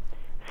 Yeah.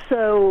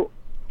 So,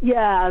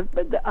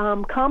 but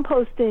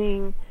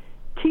composting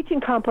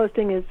teaching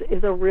composting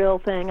is a real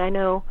thing. I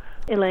know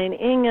Elaine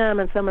Ingham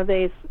and some of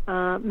these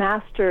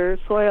master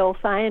soil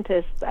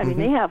scientists, I mean,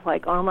 they have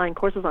like online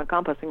courses on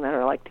composting that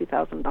are like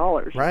 $2,000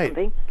 or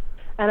something.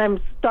 And I'm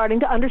starting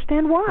to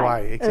understand why. Why,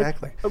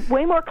 exactly. It's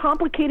way more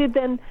complicated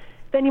than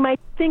you might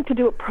think to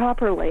do it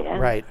properly.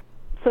 And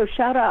so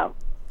shout out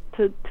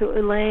to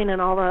Elaine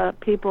and all the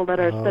people that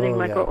are studying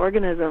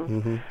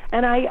microorganisms.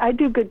 And I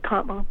do good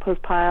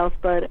compost piles,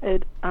 but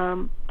it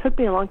took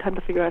me a long time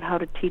to figure out how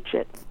to teach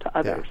it to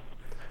others.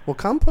 Well,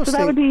 composting... So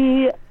that would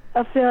be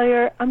a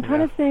failure. I'm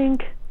trying to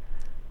think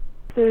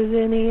if there's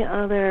any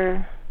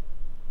other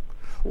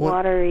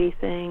watery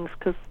things,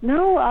 because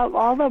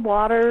all the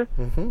water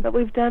that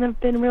we've done have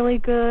been really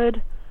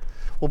good.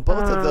 Well,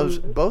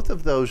 both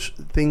of those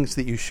things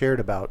that you shared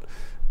about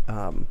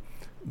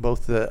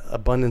both the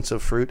abundance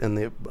of fruit and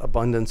the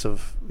abundance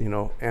of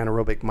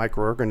anaerobic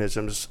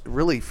microorganisms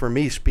really, for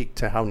me, speak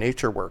to how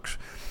nature works.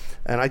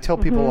 And I tell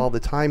people all the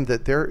time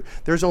that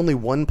there's only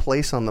one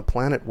place on the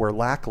planet where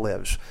lack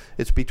lives.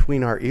 It's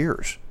between our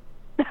ears.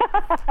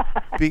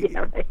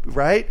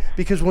 Right?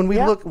 Because when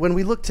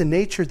we look to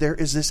nature, there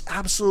is this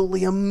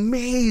absolutely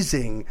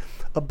amazing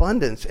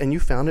abundance, and you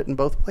found it in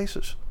both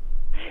places.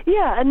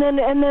 Yeah, and then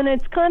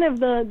it's kind of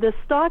the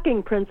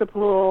stocking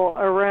principle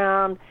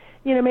around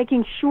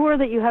making sure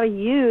that you have a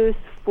use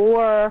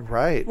for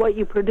what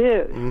you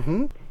produce.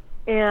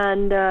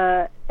 And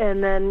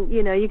then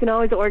you can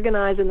always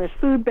organize, and there's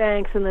food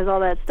banks and there's all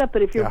that stuff.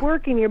 But if you're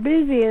working, you're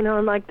busy,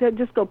 to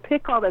just go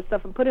pick all that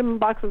stuff and put them in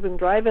boxes and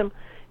drive them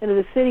into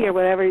the city or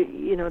whatever.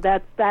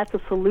 That's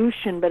a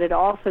solution, but it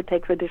also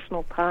takes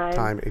additional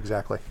time.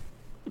 Exactly.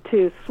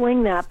 To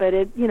swing that, but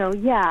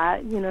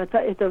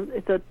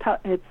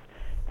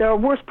there are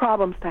worse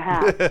problems to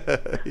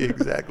have.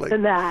 Exactly.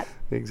 Than that.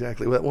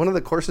 Exactly. Well, one of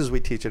the courses we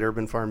teach at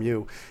Urban Farm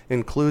U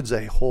includes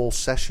a whole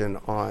session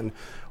on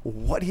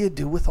what do you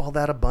do with all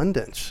that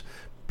abundance?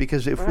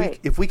 Because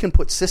if we can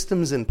put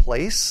systems in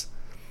place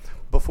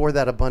before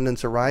that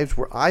abundance arrives,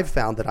 where I've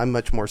found that I'm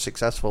much more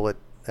successful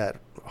at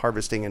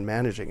harvesting and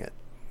managing it.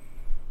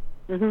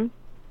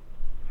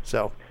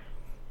 So.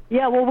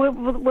 Yeah, well,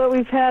 what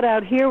we've had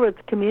out here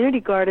with community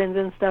gardens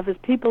and stuff is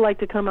people like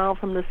to come out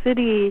from the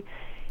city,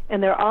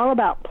 and they're all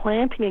about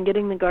planting and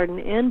getting the garden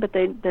in, but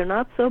they're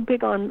not so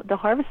big on the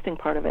harvesting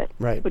part of it,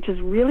 which is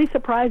really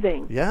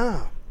surprising.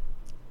 Yeah.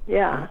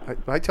 Yeah.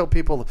 I tell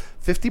people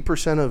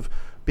 50% of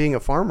being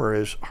a farmer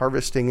is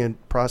harvesting and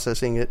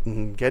processing it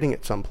and getting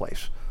it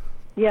someplace.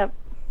 Yep.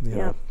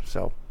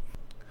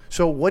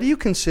 So what do you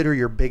consider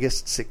your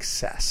biggest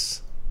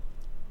success?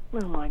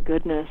 Oh, my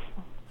goodness.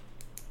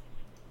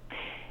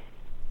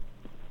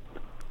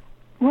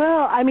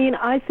 Well, I mean,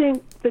 I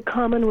think the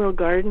Commonweal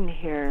Garden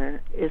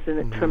here is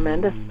a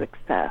tremendous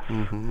success.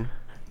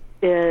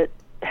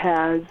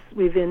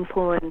 We've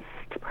influenced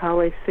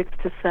probably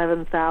 6,000 to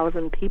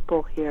 7,000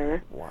 people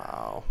here.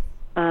 Wow.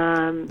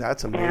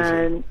 That's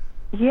amazing.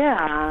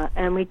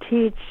 And we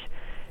teach,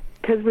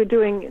 because we're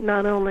doing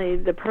not only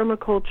the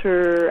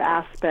permaculture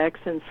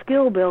aspects and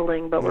skill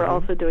building, but we're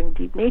also doing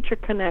deep nature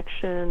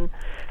connection.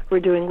 We're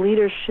doing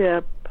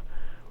leadership.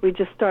 We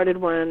just started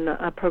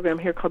a program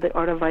here called the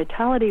Art of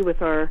Vitality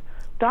with our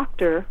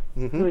doctor,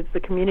 who is the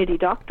community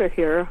doctor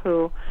here,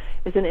 who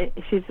is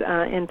she's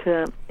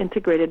into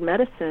integrated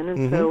medicine,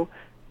 and so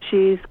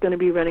she's going to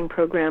be running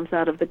programs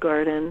out of the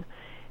garden.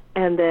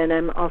 And then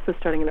I'm also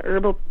starting an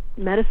herbal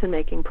medicine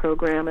making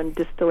program and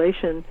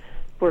distillation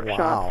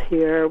workshops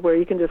here, where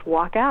you can just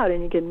walk out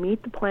and you can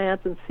meet the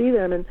plants and see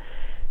them.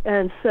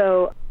 And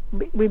so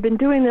we've been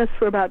doing this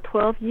for about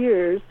 12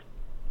 years,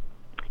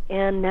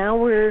 and now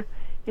we're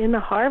in the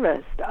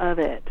harvest of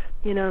it.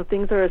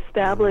 Things are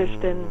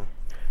established,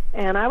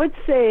 and I would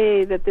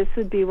say that this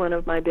would be one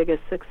of my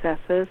biggest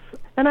successes.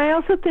 And I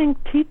also think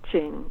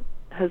teaching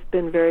has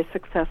been very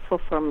successful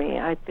for me.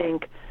 I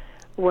think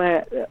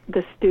I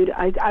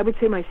would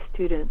say my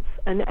students,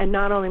 and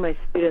not only my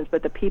students,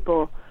 but the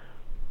people,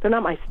 they're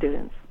not my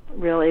students,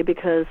 really,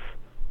 because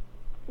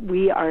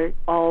we are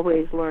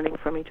always learning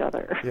from each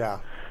other. Yeah.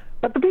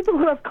 But the people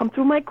who have come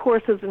through my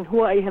courses and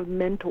who I have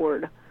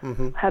mentored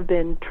have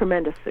been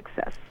tremendous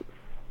successes.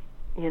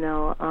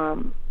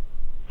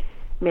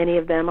 Many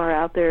of them are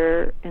out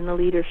there in the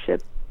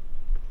leadership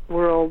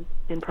world,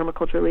 in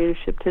permaculture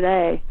leadership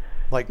today,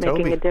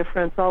 making a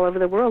difference all over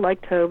the world,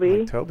 like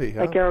Toby,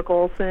 like Eric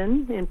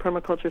Olson in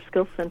Permaculture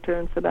Skills Center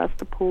in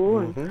Sebastopol,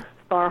 and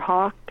Star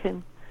Hawk,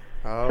 and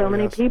so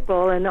many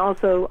people, and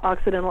also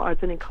Occidental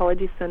Arts and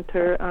Ecology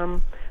Center.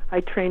 I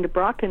trained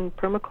Brock in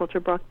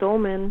permaculture, Brock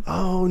Dolman.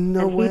 Oh,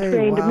 no way. He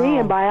trained me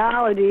in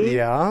biology.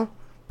 Yeah.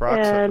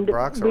 Brock's a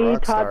we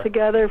rock taught star.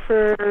 together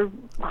for,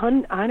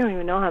 I don't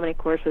even know how many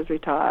courses we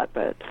taught,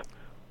 but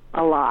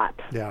a lot.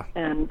 Yeah.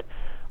 And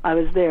I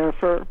was there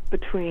for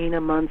between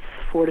a month,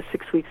 4 to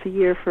 6 weeks a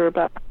year for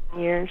about 10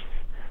 years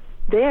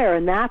there,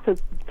 and that's a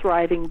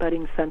thriving,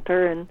 budding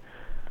center,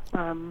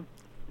 and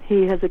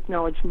he has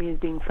acknowledged me as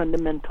being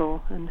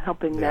fundamental in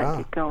helping that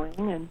get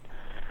going. And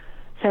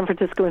San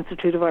Francisco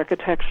Institute of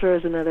Architecture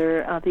is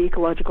another, the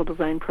ecological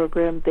design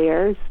program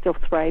there is still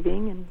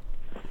thriving and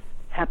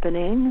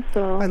happening.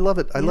 So I love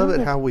it. I love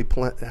it how we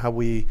plant, how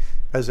we,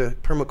 as a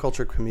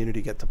permaculture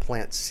community, get to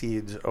plant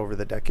seeds over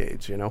the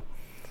decades. You know.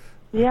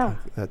 Yeah.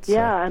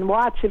 And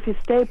watch, if you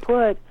stay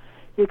put,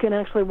 you can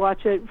actually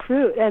watch it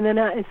fruit. And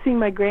then seeing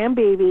my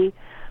grandbaby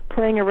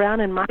playing around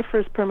in my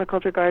first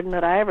permaculture garden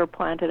that I ever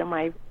planted in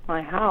my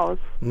house.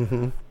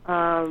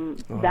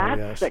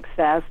 That's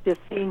success.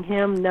 Just seeing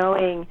him,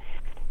 knowing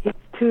he's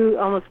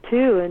almost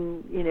two,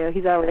 and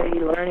he's already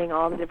learning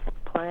all the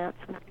different plants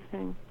and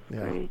everything. Yeah.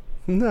 Great.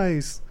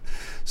 Nice.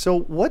 So,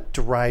 what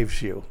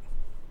drives you?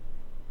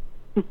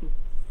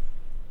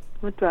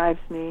 What drives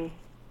me?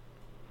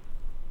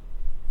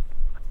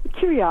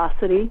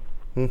 Curiosity,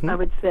 I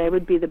would say,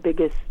 would be the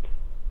biggest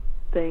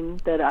thing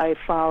that I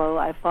follow.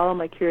 I follow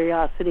my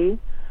curiosity.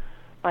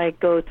 I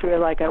go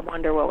through I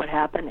wonder what would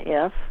happen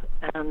if,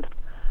 and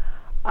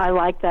I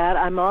like that.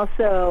 I'm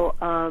also,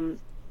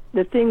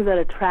 the things that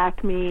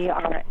attract me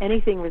are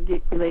anything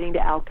relating to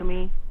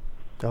alchemy.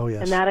 Oh,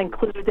 yes. And that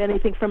includes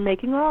anything from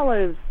making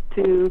olives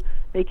to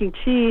making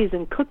cheese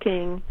and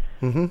cooking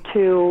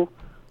to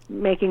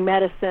making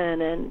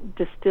medicine and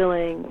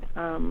distilling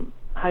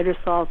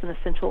hydrosols and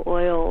essential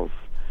oils,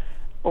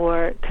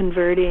 or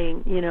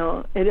converting.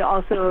 It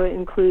also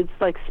includes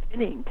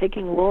spinning,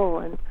 taking wool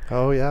and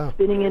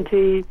spinning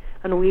into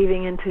and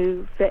weaving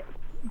into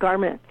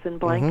garments and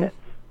blankets,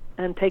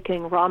 and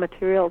taking raw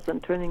materials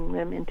and turning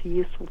them into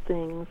useful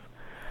things.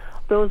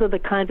 Those are the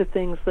kinds of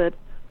things that,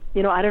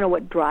 I don't know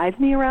what drives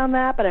me around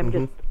that, but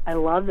I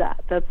love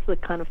that. That's the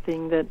kind of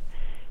thing that,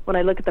 when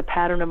I look at the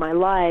pattern of my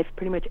life,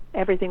 pretty much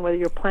everything, whether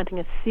you're planting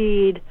a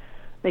seed,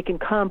 making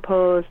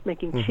compost,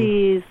 making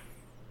cheese,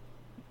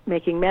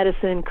 making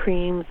medicine,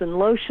 creams and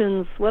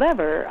lotions,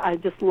 whatever. I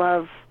just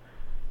love.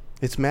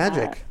 It's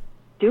magic.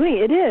 Doing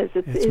it is.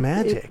 It's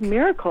magic. It's a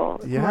miracle.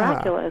 It's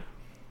miraculous.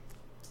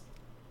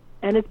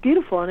 And it's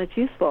beautiful and it's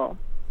useful.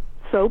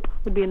 Soap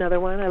would be another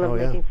one. I love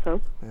making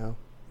soap. Yeah.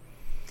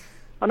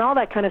 And all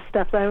that kind of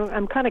stuff.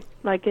 I'm kind of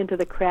into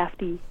the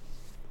crafty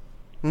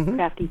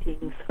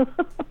things.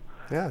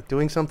 Yeah,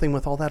 doing something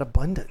with all that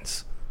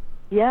abundance.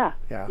 Yeah.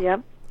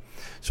 Yep.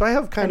 So I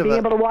have being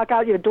able to walk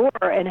out your door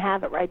and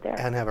have it right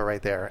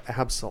there.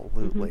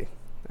 Absolutely.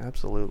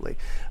 Absolutely.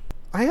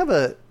 I have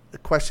a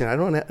question. I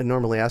don't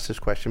normally ask this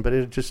question, but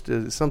it just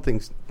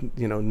something's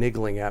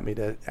niggling at me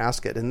to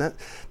ask it, and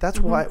that's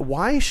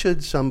why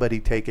should somebody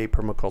take a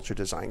permaculture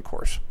design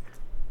course?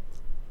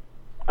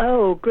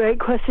 Oh, great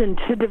question.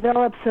 To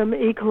develop some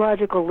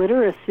ecological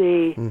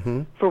literacy,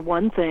 for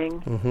one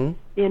thing.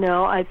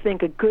 I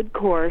think a good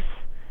course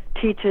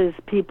teaches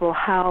people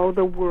how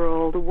the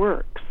world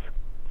works.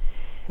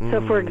 So,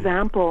 for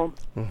example,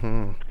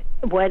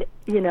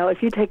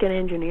 if you take an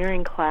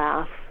engineering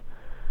class,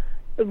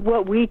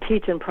 what we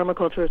teach in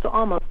permaculture is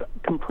almost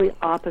complete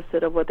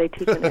opposite of what they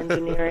teach in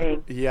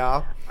engineering.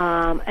 Yeah.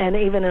 And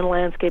even in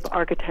landscape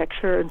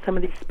architecture and some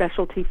of these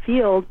specialty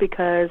fields,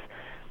 because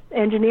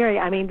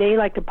engineering, they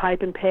like to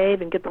pipe and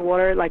pave and get the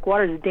water.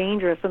 Water is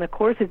dangerous, and of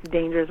course it's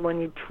dangerous when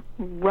you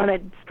run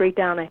it straight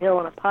down a hill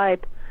in a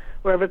pipe.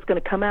 Wherever it's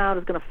going to come out,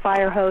 it's going to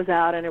fire hose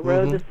out and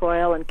erode the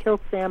soil and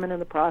kill salmon in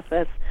the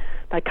process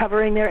by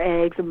covering their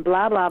eggs and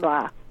blah, blah,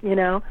 blah,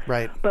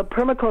 Right. But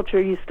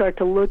permaculture, you start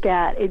to look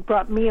at, it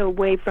brought me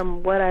away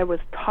from what I was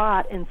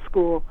taught in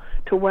school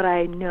to what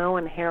I know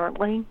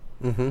inherently.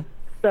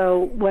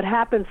 So what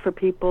happens for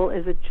people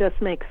is it just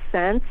makes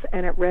sense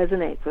and it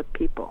resonates with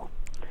people.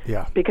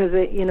 Yeah. Because,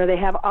 they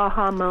have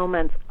aha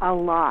moments a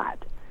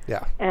lot.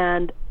 Yeah.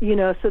 And,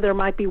 so there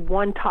might be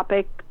one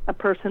topic a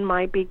person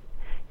might be,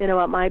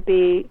 it might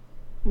be,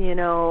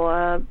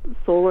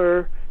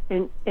 solar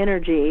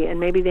energy,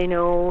 and maybe they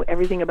know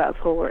everything about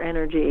solar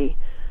energy,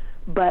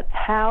 but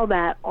how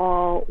that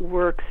all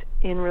works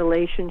in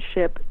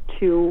relationship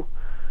to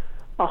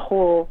a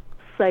whole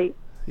site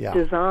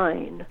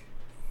design,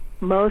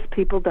 most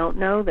people don't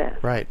know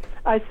this. Right.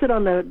 I sit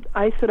on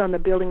the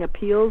building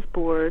appeals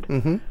board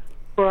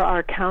for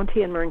our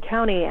county in Marin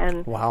County,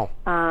 and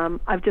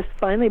I've just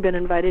finally been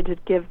invited to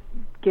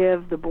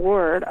give the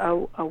board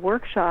a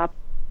workshop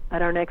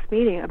at our next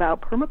meeting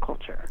about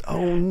permaculture.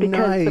 Oh,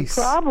 because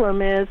the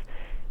problem is,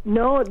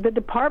 the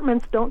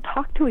departments don't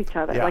talk to each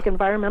other. Like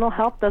environmental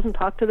health doesn't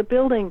talk to the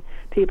building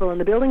people,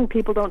 and the building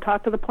people don't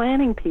talk to the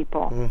planning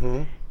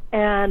people.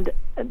 And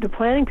the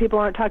planning people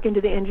aren't talking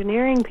to the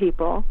engineering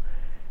people,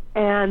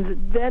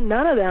 and then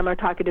none of them are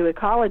talking to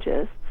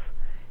ecologists.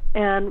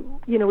 And,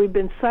 we've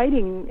been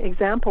citing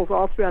examples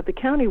all throughout the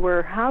county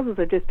where houses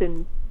have just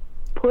been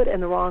put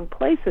in the wrong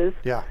places.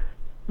 Yeah.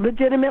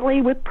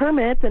 Legitimately with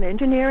permits and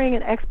engineering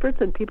and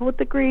experts and people with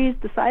degrees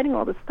deciding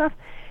all this stuff,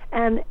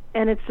 and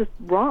it's just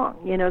wrong.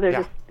 They're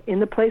just in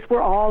the place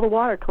where all the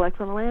water collects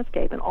on the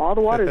landscape and all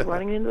the water is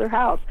running into their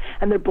house,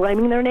 and they're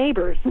blaming their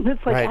neighbors. And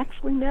it's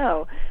actually,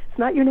 no, it's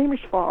not your neighbor's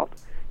fault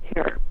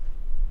here.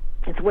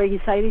 It's where you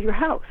sited your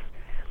house.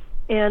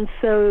 And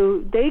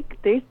so they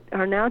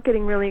are now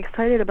getting really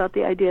excited about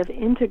the idea of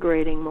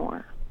integrating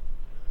more.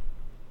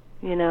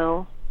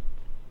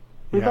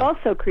 We've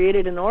also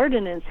created an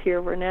ordinance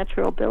here where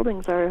natural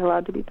buildings are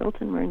allowed to be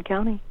built in Marin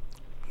County.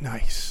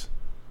 Nice.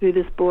 through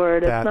this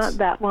board. It's not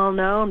that well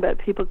known, but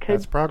people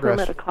could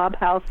permit a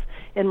clubhouse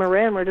in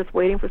Marin. We're just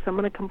waiting for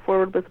someone to come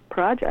forward with a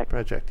project.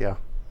 Yeah.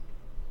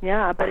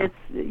 Yeah, but it's,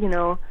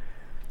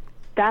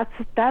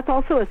 that's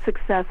also a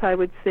success, I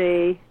would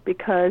say,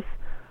 because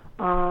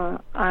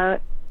I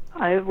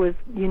was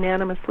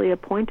unanimously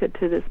appointed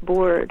to this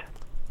board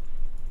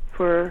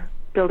for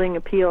building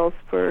appeals,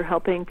 for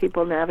helping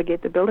people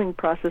navigate the building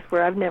process,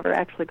 where I've never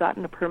actually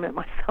gotten a permit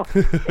myself.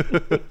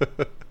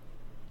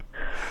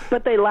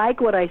 But they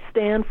like what I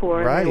stand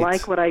for, and they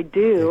like what I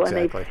do, and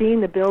they've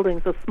seen the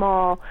buildings, a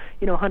small,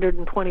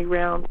 120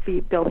 round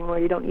feet building where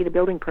you don't need a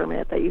building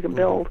permit, that you can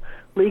build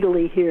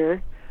legally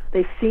here.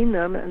 They've seen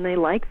them, and they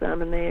like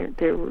them, and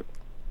they're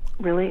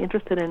really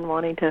interested in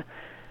wanting to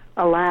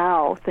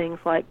allow things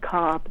like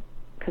cob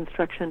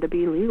construction to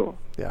be legal.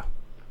 Yeah.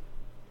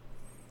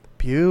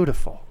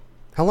 Beautiful.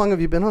 How long have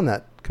you been on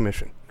that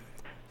commission?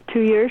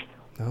 2 years.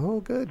 Oh,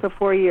 good. It's a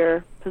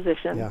 4-year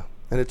position. Yeah.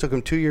 And it took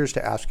them 2 years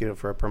to ask you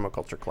for a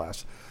permaculture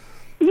class.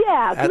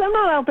 Yeah, because I'm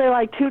not out there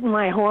like tooting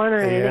my horn or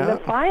anything.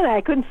 But finally,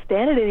 I couldn't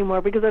stand it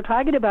anymore because they're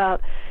talking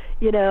about,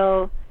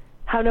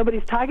 how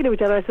nobody's talking to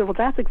each other. I said, well,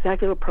 that's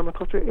exactly what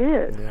permaculture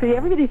is. Yeah. See,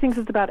 everybody thinks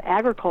it's about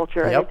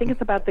agriculture, and I think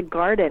it's about the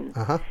garden.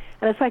 And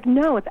it's like,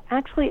 no, it's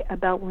actually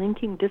about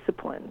linking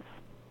disciplines.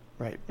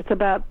 Right. It's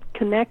about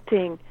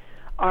connecting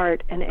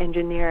art and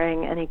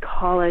engineering and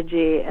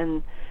ecology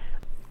and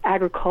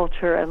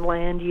agriculture and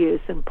land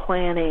use and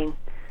planning.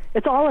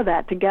 It's all of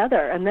that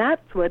together, and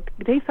that's what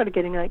they started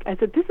getting like. I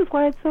said, this is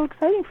why it's so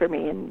exciting for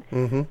me.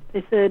 And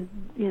they said,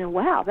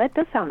 wow, that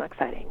does sound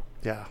exciting.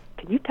 Yeah.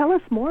 Can you tell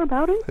us more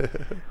about it?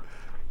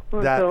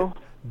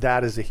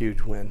 That is a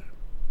huge win.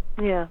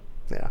 Yeah.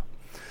 Yeah.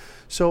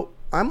 So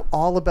I'm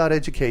all about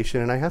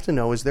education, and I have to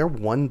know, is there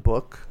one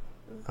book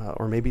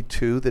or maybe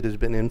two that has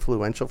been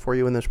influential for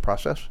you in this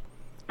process?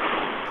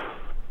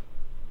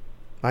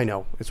 I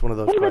know it's one of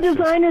those questions.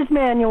 The designer's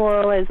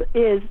manual is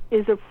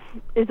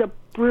a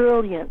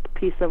brilliant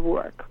piece of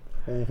work.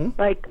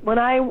 Like when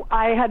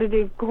I had to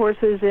do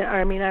courses,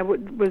 I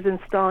was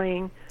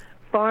installing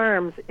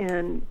farms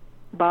in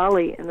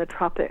Bali in the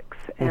tropics,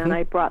 and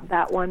I brought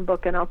that one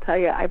book, and I'll tell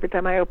you, every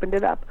time I opened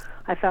it up,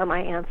 I found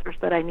my answers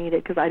that I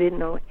needed, because I didn't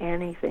know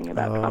anything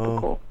about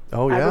tropical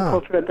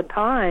agriculture at the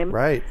time.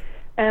 Right.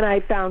 And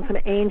I found some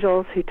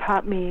angels who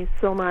taught me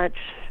so much.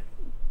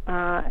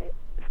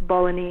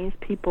 Balinese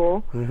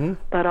people,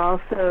 but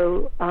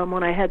also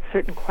when I had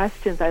certain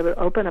questions, I would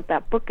open up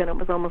that book, and it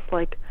was almost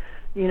like,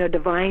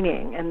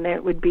 divining, and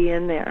it would be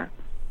in there.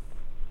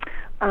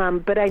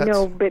 But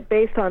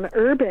based on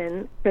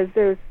urban,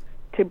 because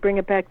to bring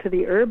it back to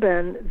the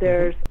urban,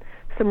 there's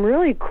some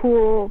really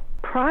cool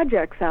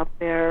projects out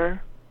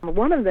there.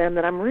 One of them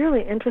that I'm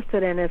really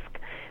interested in it's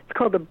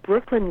called the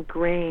Brooklyn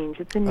Grange.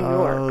 It's in New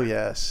York. Oh,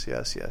 yes.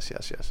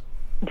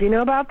 Do you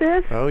know about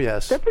this? Oh,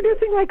 yes. They're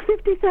producing like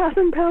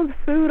 50,000 pounds of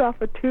food off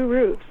of 2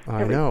 roofs.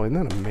 I know.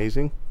 Isn't that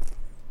amazing?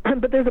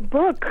 But there's a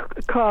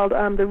book called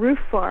The Roof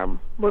Farm,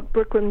 what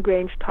Brooklyn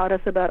Grange taught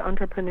us about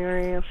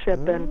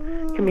entrepreneurship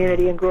and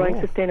community and growing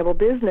sustainable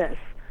business.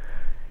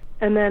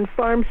 And then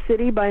Farm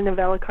City by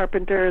Novella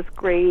Carpenter is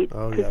great.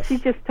 Oh, yes. She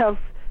just tells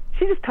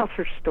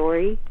her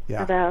story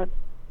about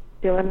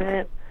doing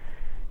it.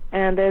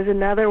 And there's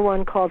another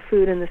one called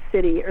Food in the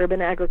City,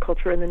 Urban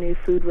Agriculture and the New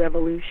Food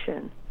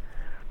Revolution.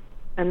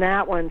 And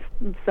that one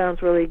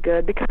sounds really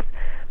good because,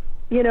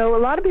 a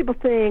lot of people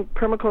think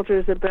permaculture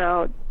is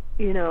about,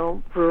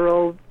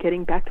 rural,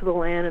 getting back to the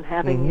land and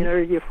having,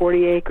 your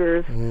 40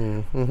 acres.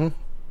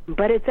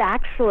 But it's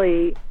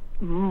actually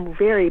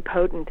very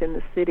potent in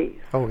the cities.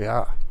 Oh,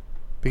 yeah.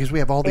 Because we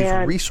have all these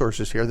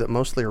resources here that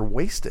mostly are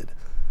wasted.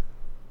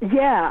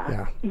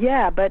 Yeah.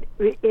 But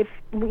if,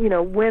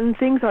 when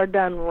things are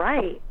done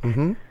right,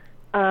 an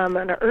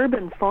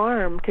urban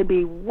farm could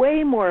be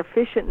way more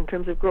efficient in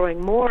terms of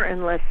growing more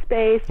in less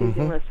space,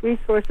 using less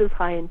resources,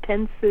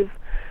 high-intensive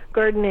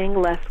gardening,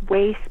 less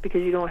waste,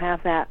 because you don't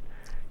have that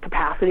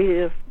capacity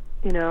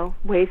to,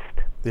 waste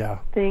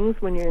things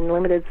when you're in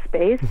limited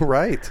space.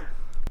 Right.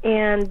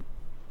 And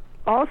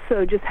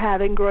also just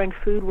growing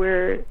food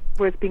where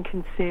it's being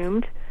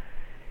consumed.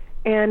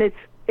 And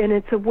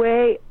it's a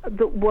way,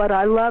 what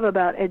I love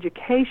about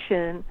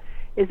education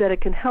is that it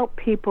can help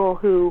people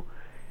who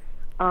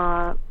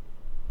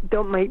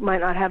might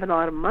not have a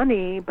lot of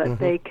money, but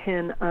they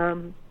can,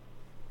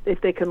 if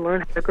they can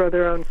learn how to grow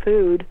their own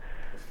food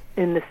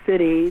in the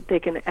city, they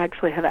can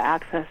actually have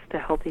access to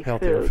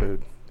healthier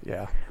food.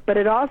 Yeah. But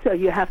it also,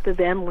 you have to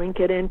then link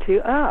it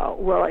into,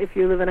 if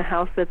you live in a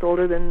house that's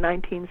older than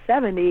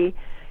 1970,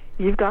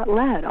 you've got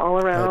lead all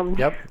around.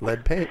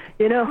 Lead paint.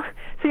 So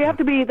you have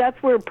to be,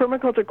 that's where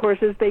permaculture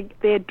courses,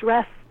 they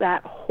address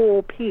that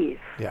whole piece.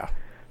 Yeah.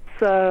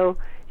 So,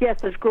 yes,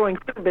 there's growing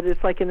food, but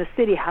it's like in the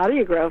city, how do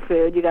you grow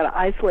food? You got to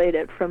isolate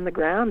it from the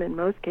ground in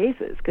most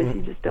cases, because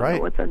you just don't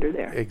know what's under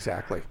there.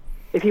 Exactly.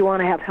 If you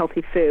want to have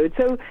healthy food.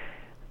 So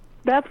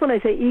that's when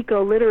I say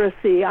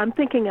eco-literacy. I'm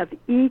thinking of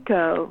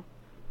eco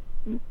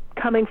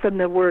coming from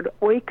the word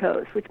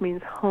oikos, which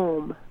means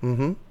home.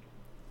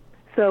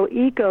 So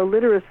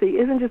eco-literacy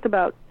isn't just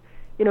about,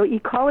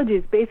 ecology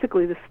is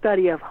basically the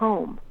study of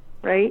home,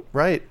 right?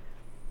 Right.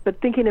 But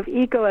thinking of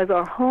eco as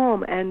our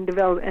home and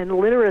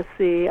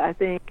literacy, I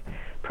think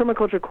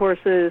permaculture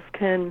courses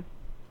can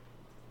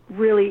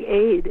really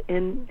aid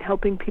in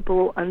helping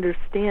people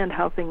understand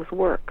how things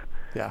work.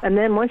 Yeah. And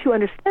then once you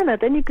understand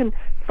that, then you can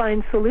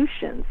find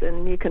solutions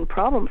and you can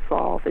problem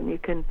solve and you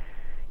can,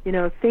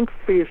 think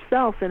for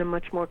yourself in a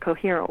much more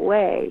coherent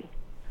way.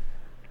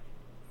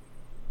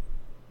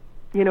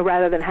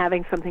 Rather than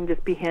having something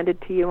just be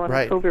handed to you on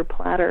a silver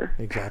platter.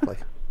 Exactly.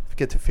 You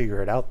get to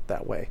figure it out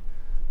that way.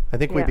 I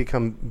think we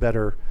become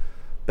better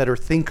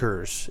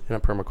thinkers in a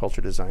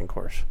permaculture design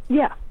course.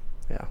 Yeah.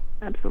 Yeah.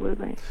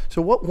 Absolutely.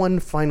 So what one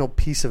final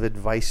piece of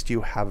advice do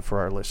you have for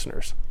our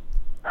listeners?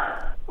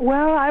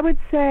 Well, I would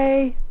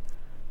say,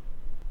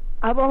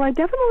 I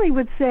definitely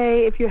would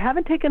say if you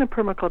haven't taken a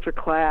permaculture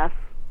class,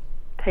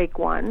 take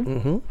one.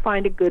 Mm-hmm.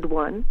 Find a good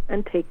one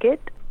and take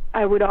it.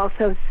 I would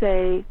also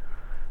say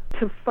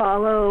to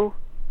follow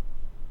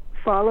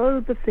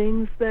the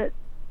things that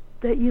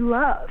you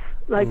love.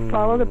 Like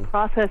follow the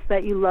process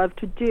that you love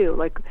to do.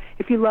 Like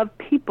if you love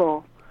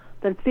people,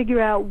 then figure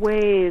out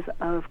ways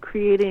of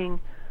creating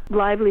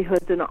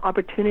livelihoods and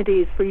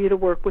opportunities for you to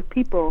work with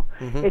people.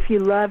 Mm-hmm. If you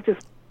love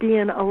just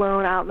being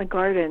alone out in the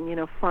garden,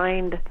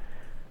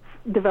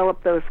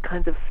 develop those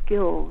kinds of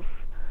skills.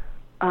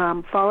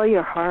 Follow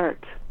your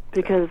heart,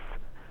 because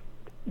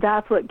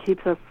that's what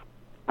keeps us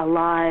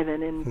alive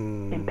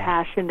and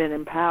impassioned and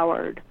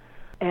empowered.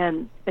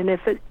 And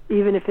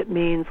even if it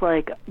means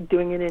like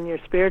doing it in your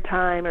spare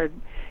time, or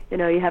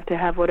you have to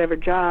have whatever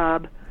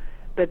job,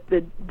 but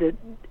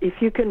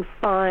if you can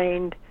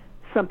find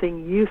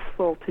something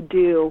useful to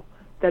do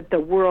that the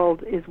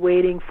world is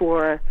waiting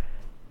for,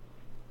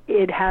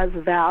 it has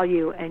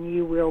value, and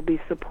you will be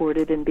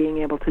supported in being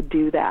able to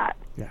do that.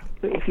 Yeah.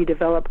 If you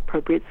develop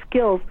appropriate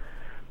skills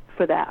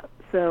for that.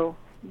 So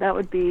that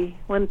would be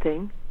one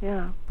thing.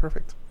 Yeah.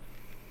 Perfect.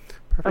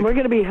 And we're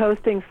going to be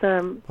hosting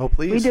some. Oh,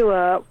 please. We do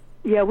a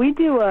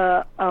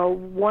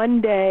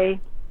 1 day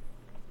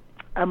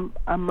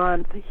a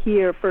month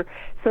here so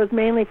it's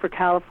mainly for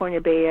California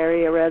Bay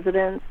Area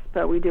residents,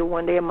 but we do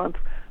 1 day a month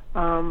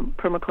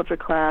permaculture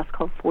class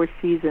called 4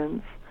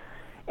 Seasons.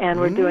 And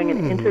we're doing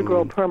an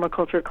integral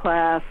permaculture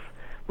class,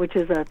 which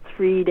is a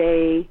 3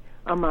 day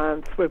a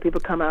month, where people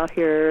come out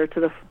here to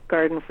the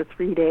garden for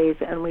 3 days,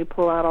 and we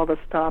pull out all the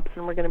stops,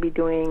 and we're going to be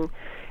doing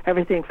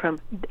everything from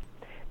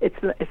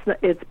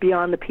it's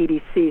beyond the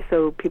PDC,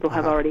 so people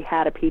have already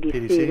had a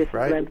PDC. This is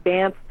an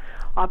advanced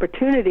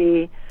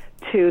opportunity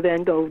to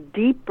then go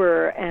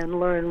deeper and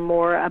learn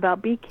more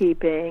about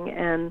beekeeping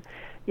and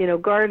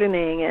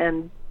gardening,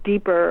 and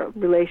deeper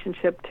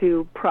relationship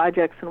to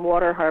projects and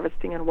water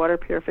harvesting and water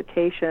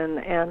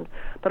purification,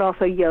 but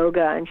also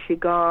yoga and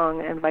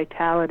qigong and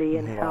vitality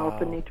and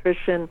health and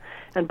nutrition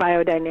and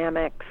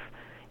biodynamics.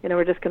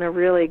 We're just going to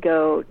really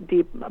go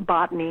deep.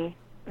 Botany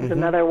is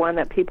another one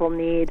that people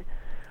need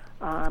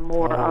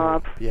more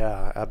of.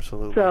 Yeah,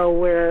 absolutely. So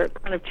we're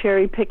kind of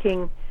cherry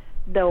picking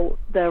the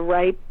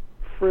ripe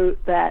fruit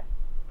that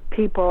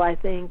people, I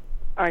think,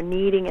 are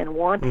needing and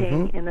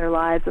wanting in their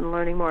lives and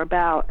learning more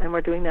about, and we're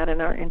doing that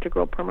in our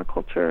integral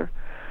permaculture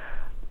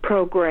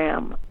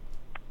program,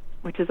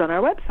 which is on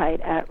our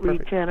website at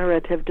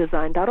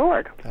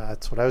regenerativedesign.org.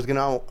 That's what I was going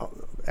to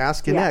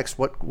ask you next.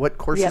 What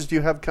courses do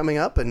you have coming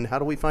up, and how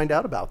do we find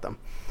out about them?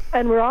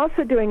 And we're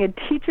also doing a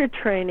teacher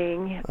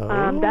training.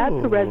 That's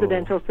a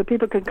residential, so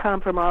people can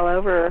come from all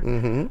over.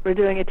 We're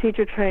doing a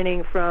teacher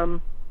training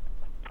from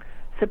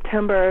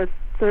September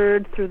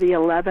 3rd through the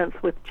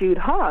 11th with Jude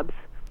Hobbs.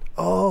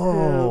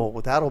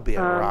 Oh, that'll be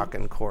a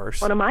rockin' course.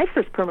 One of my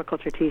first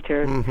permaculture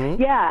teachers.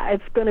 Yeah,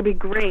 it's going to be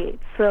great.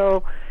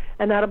 So,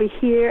 and that'll be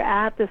here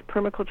at this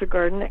permaculture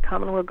garden at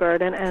Commonweal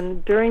Garden.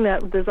 And during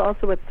that, there's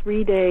also a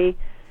 3-day,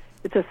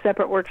 it's a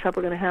separate workshop.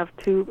 We're going to have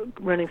 2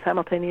 running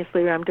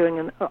simultaneously, where I'm doing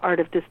an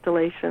art of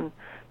distillation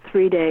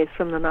 3 days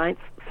from the 9th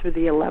through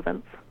the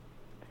 11th.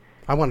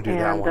 I want to do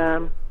that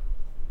one.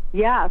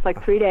 Yeah, it's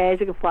like 3 days.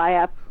 You can fly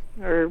up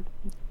or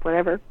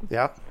whatever.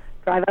 Yeah.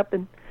 Drive up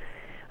and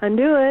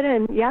do it,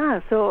 and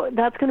so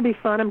that's going to be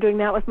fun. I'm doing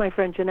that with my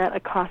friend Jeanette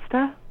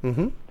Acosta,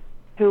 who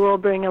will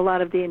bring a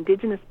lot of the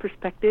indigenous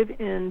perspective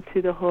into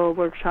the whole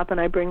workshop,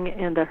 and I bring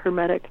in the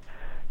Hermetic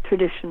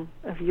tradition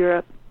of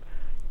Europe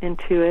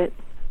into it,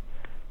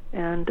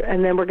 and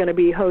then we're going to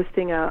be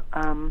hosting a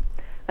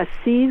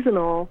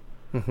seasonal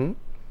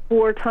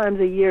 4 times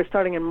a year,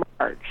 starting in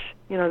March.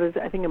 There's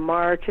I think in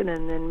March, and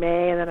then in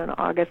May, and then in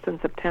August and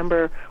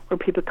September, where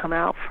people come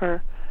out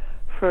for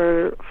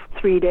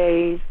 3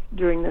 days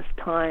during this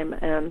time,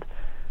 and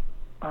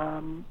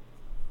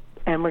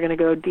we're going to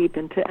go deep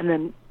into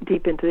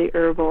the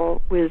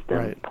herbal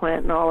wisdom,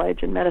 plant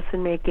knowledge, and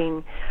medicine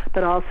making.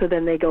 But also,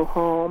 then they go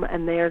home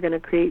and they are going to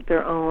create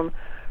their own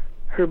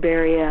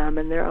herbarium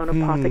and their own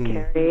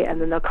apothecary, and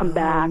then they'll come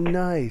back.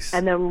 Nice.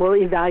 And then we'll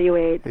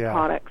evaluate the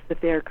products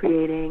that they're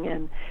creating,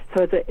 and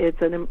so it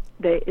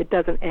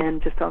doesn't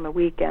end just on the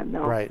weekend.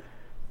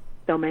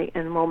 We'll make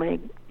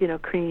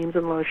creams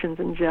and lotions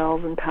and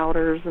gels and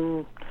powders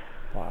and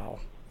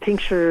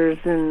tinctures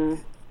and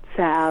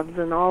salves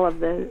and all of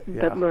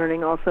but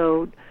learning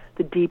also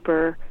the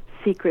deeper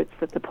secrets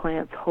that the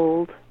plants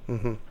hold.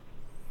 Mm-hmm.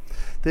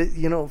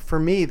 For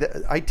me,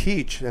 I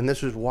teach, and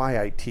this is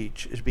why I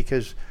teach, is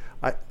because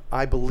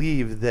I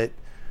believe that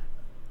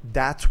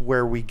that's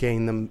where we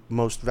gain the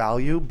most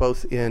value,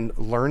 both in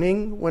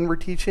learning when we're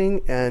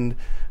teaching and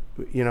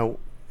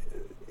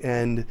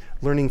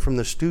learning from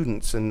the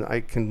students. And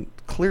I can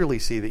clearly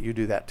see that you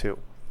do that too.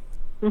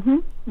 Mm-hmm.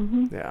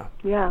 Mm-hmm. Yeah.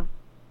 Yeah.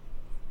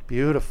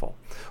 Beautiful.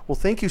 Well,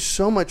 thank you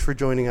so much for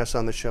joining us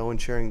on the show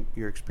and sharing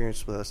your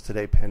experience with us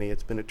today, Penny.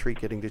 It's been a treat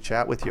getting to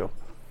chat with you.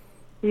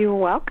 You're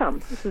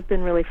welcome. This has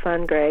been really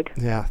fun, Greg.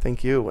 Yeah,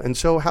 thank you. And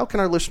so how can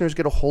our listeners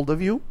get a hold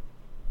of you?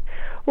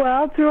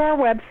 Well, through our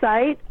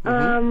website,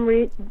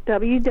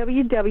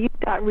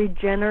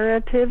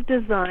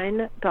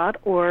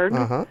 www.regenerativedesign.org.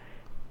 Uh-huh.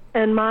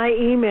 And my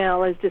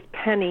email is just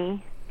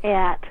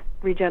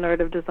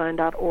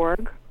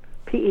penny@regenerativedesign.org,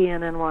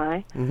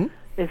 Penny,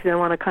 if they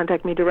want to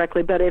contact me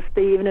directly. But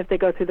even if they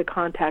go through the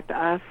Contact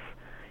Us,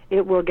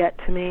 it will get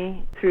to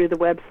me through the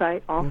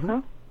website also. Mm-hmm.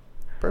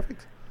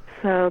 Perfect.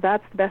 So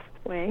that's the best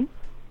way.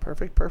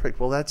 Perfect.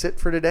 Well, that's it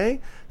for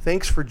today.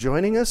 Thanks for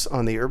joining us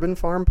on the Urban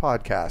Farm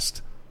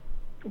Podcast.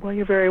 Well,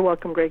 you're very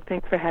welcome, Greg.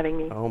 Thanks for having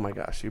me. Oh, my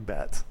gosh, you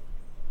bet.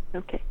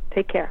 Okay,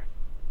 take care.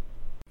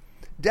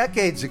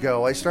 Decades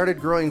ago, I started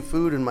growing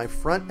food in my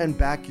front and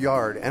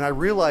backyard, and I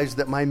realized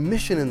that my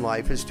mission in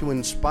life is to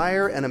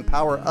inspire and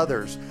empower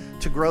others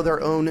to grow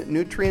their own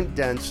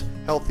nutrient-dense,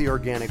 healthy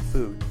organic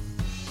food.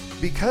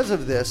 Because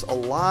of this, a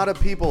lot of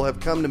people have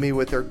come to me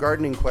with their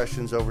gardening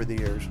questions over the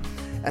years,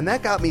 and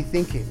that got me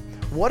thinking,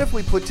 what if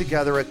we put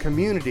together a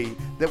community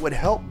that would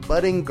help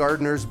budding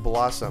gardeners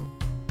blossom?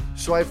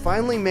 So I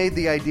finally made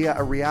the idea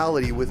a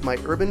reality with my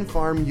Urban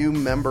Farm U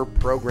member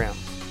program.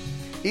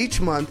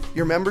 Each month,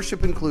 your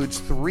membership includes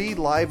 3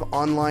 live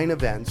online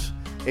events,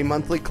 a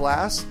monthly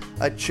class,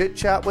 a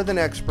chit-chat with an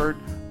expert,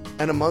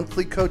 and a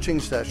monthly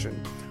coaching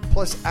session,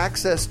 plus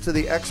access to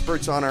the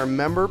experts on our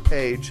member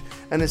page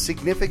and a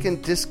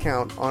significant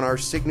discount on our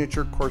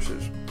signature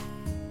courses.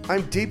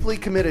 I'm deeply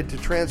committed to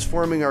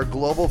transforming our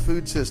global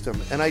food system,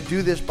 and I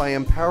do this by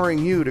empowering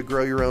you to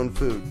grow your own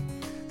food.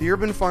 The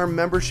Urban Farm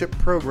membership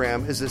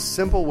program is a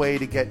simple way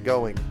to get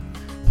going.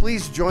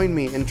 Please join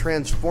me in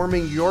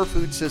transforming your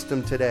food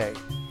system today.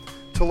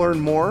 To learn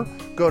more,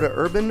 go to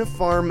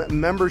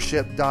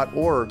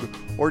urbanfarmmembership.org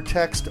or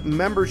text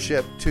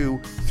membership to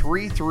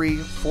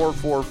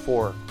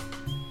 33444.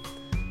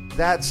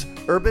 That's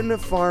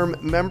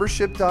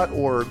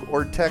urbanfarmmembership.org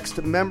or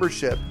text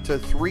membership to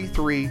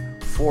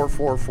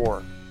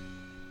 33444.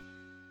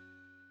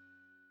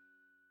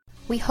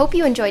 We hope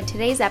you enjoyed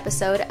today's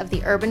episode of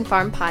the Urban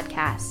Farm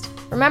Podcast.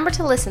 Remember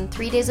to listen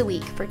 3 days a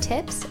week for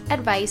tips,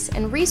 advice,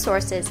 and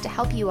resources to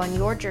help you on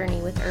your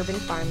journey with urban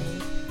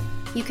farming.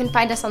 You can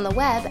find us on the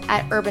web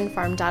at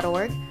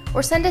urbanfarm.org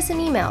or send us an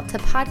email to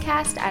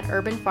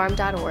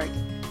podcast@urbanfarm.org.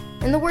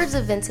 In the words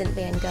of Vincent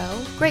van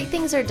Gogh, great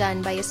things are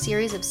done by a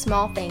series of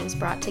small things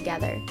brought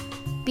together.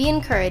 Be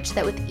encouraged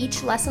that with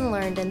each lesson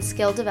learned and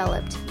skill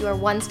developed, you are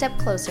one step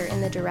closer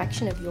in the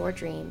direction of your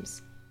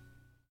dreams.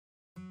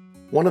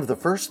 One of the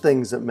first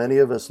things that many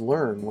of us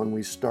learn when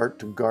we start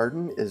to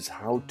garden is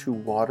how to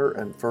water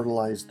and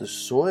fertilize the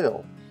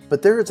soil.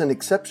 But there is an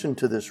exception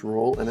to this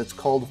rule, and it's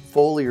called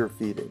foliar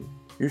feeding.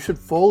 You should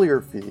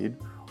foliar feed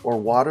or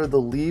water the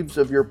leaves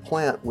of your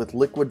plant with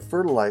liquid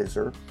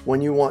fertilizer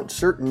when you want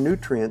certain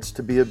nutrients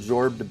to be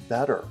absorbed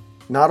better.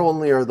 Not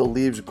only are the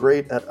leaves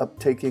great at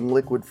uptaking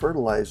liquid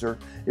fertilizer,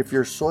 if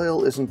your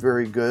soil isn't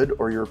very good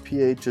or your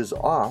pH is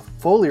off,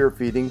 foliar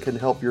feeding can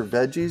help your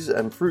veggies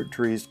and fruit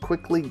trees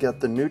quickly get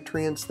the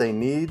nutrients they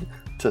need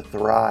to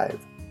thrive.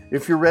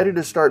 If you're ready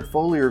to start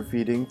foliar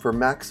feeding for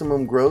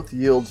maximum growth,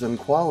 yields, and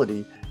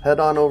quality,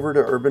 head on over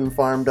to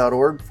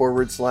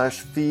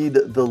urbanfarm.org/feed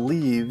the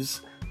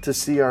leaves to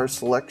see our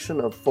selection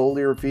of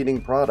foliar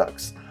feeding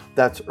products.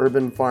 That's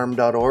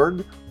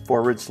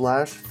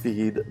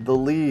urbanfarm.org/feed the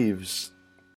leaves.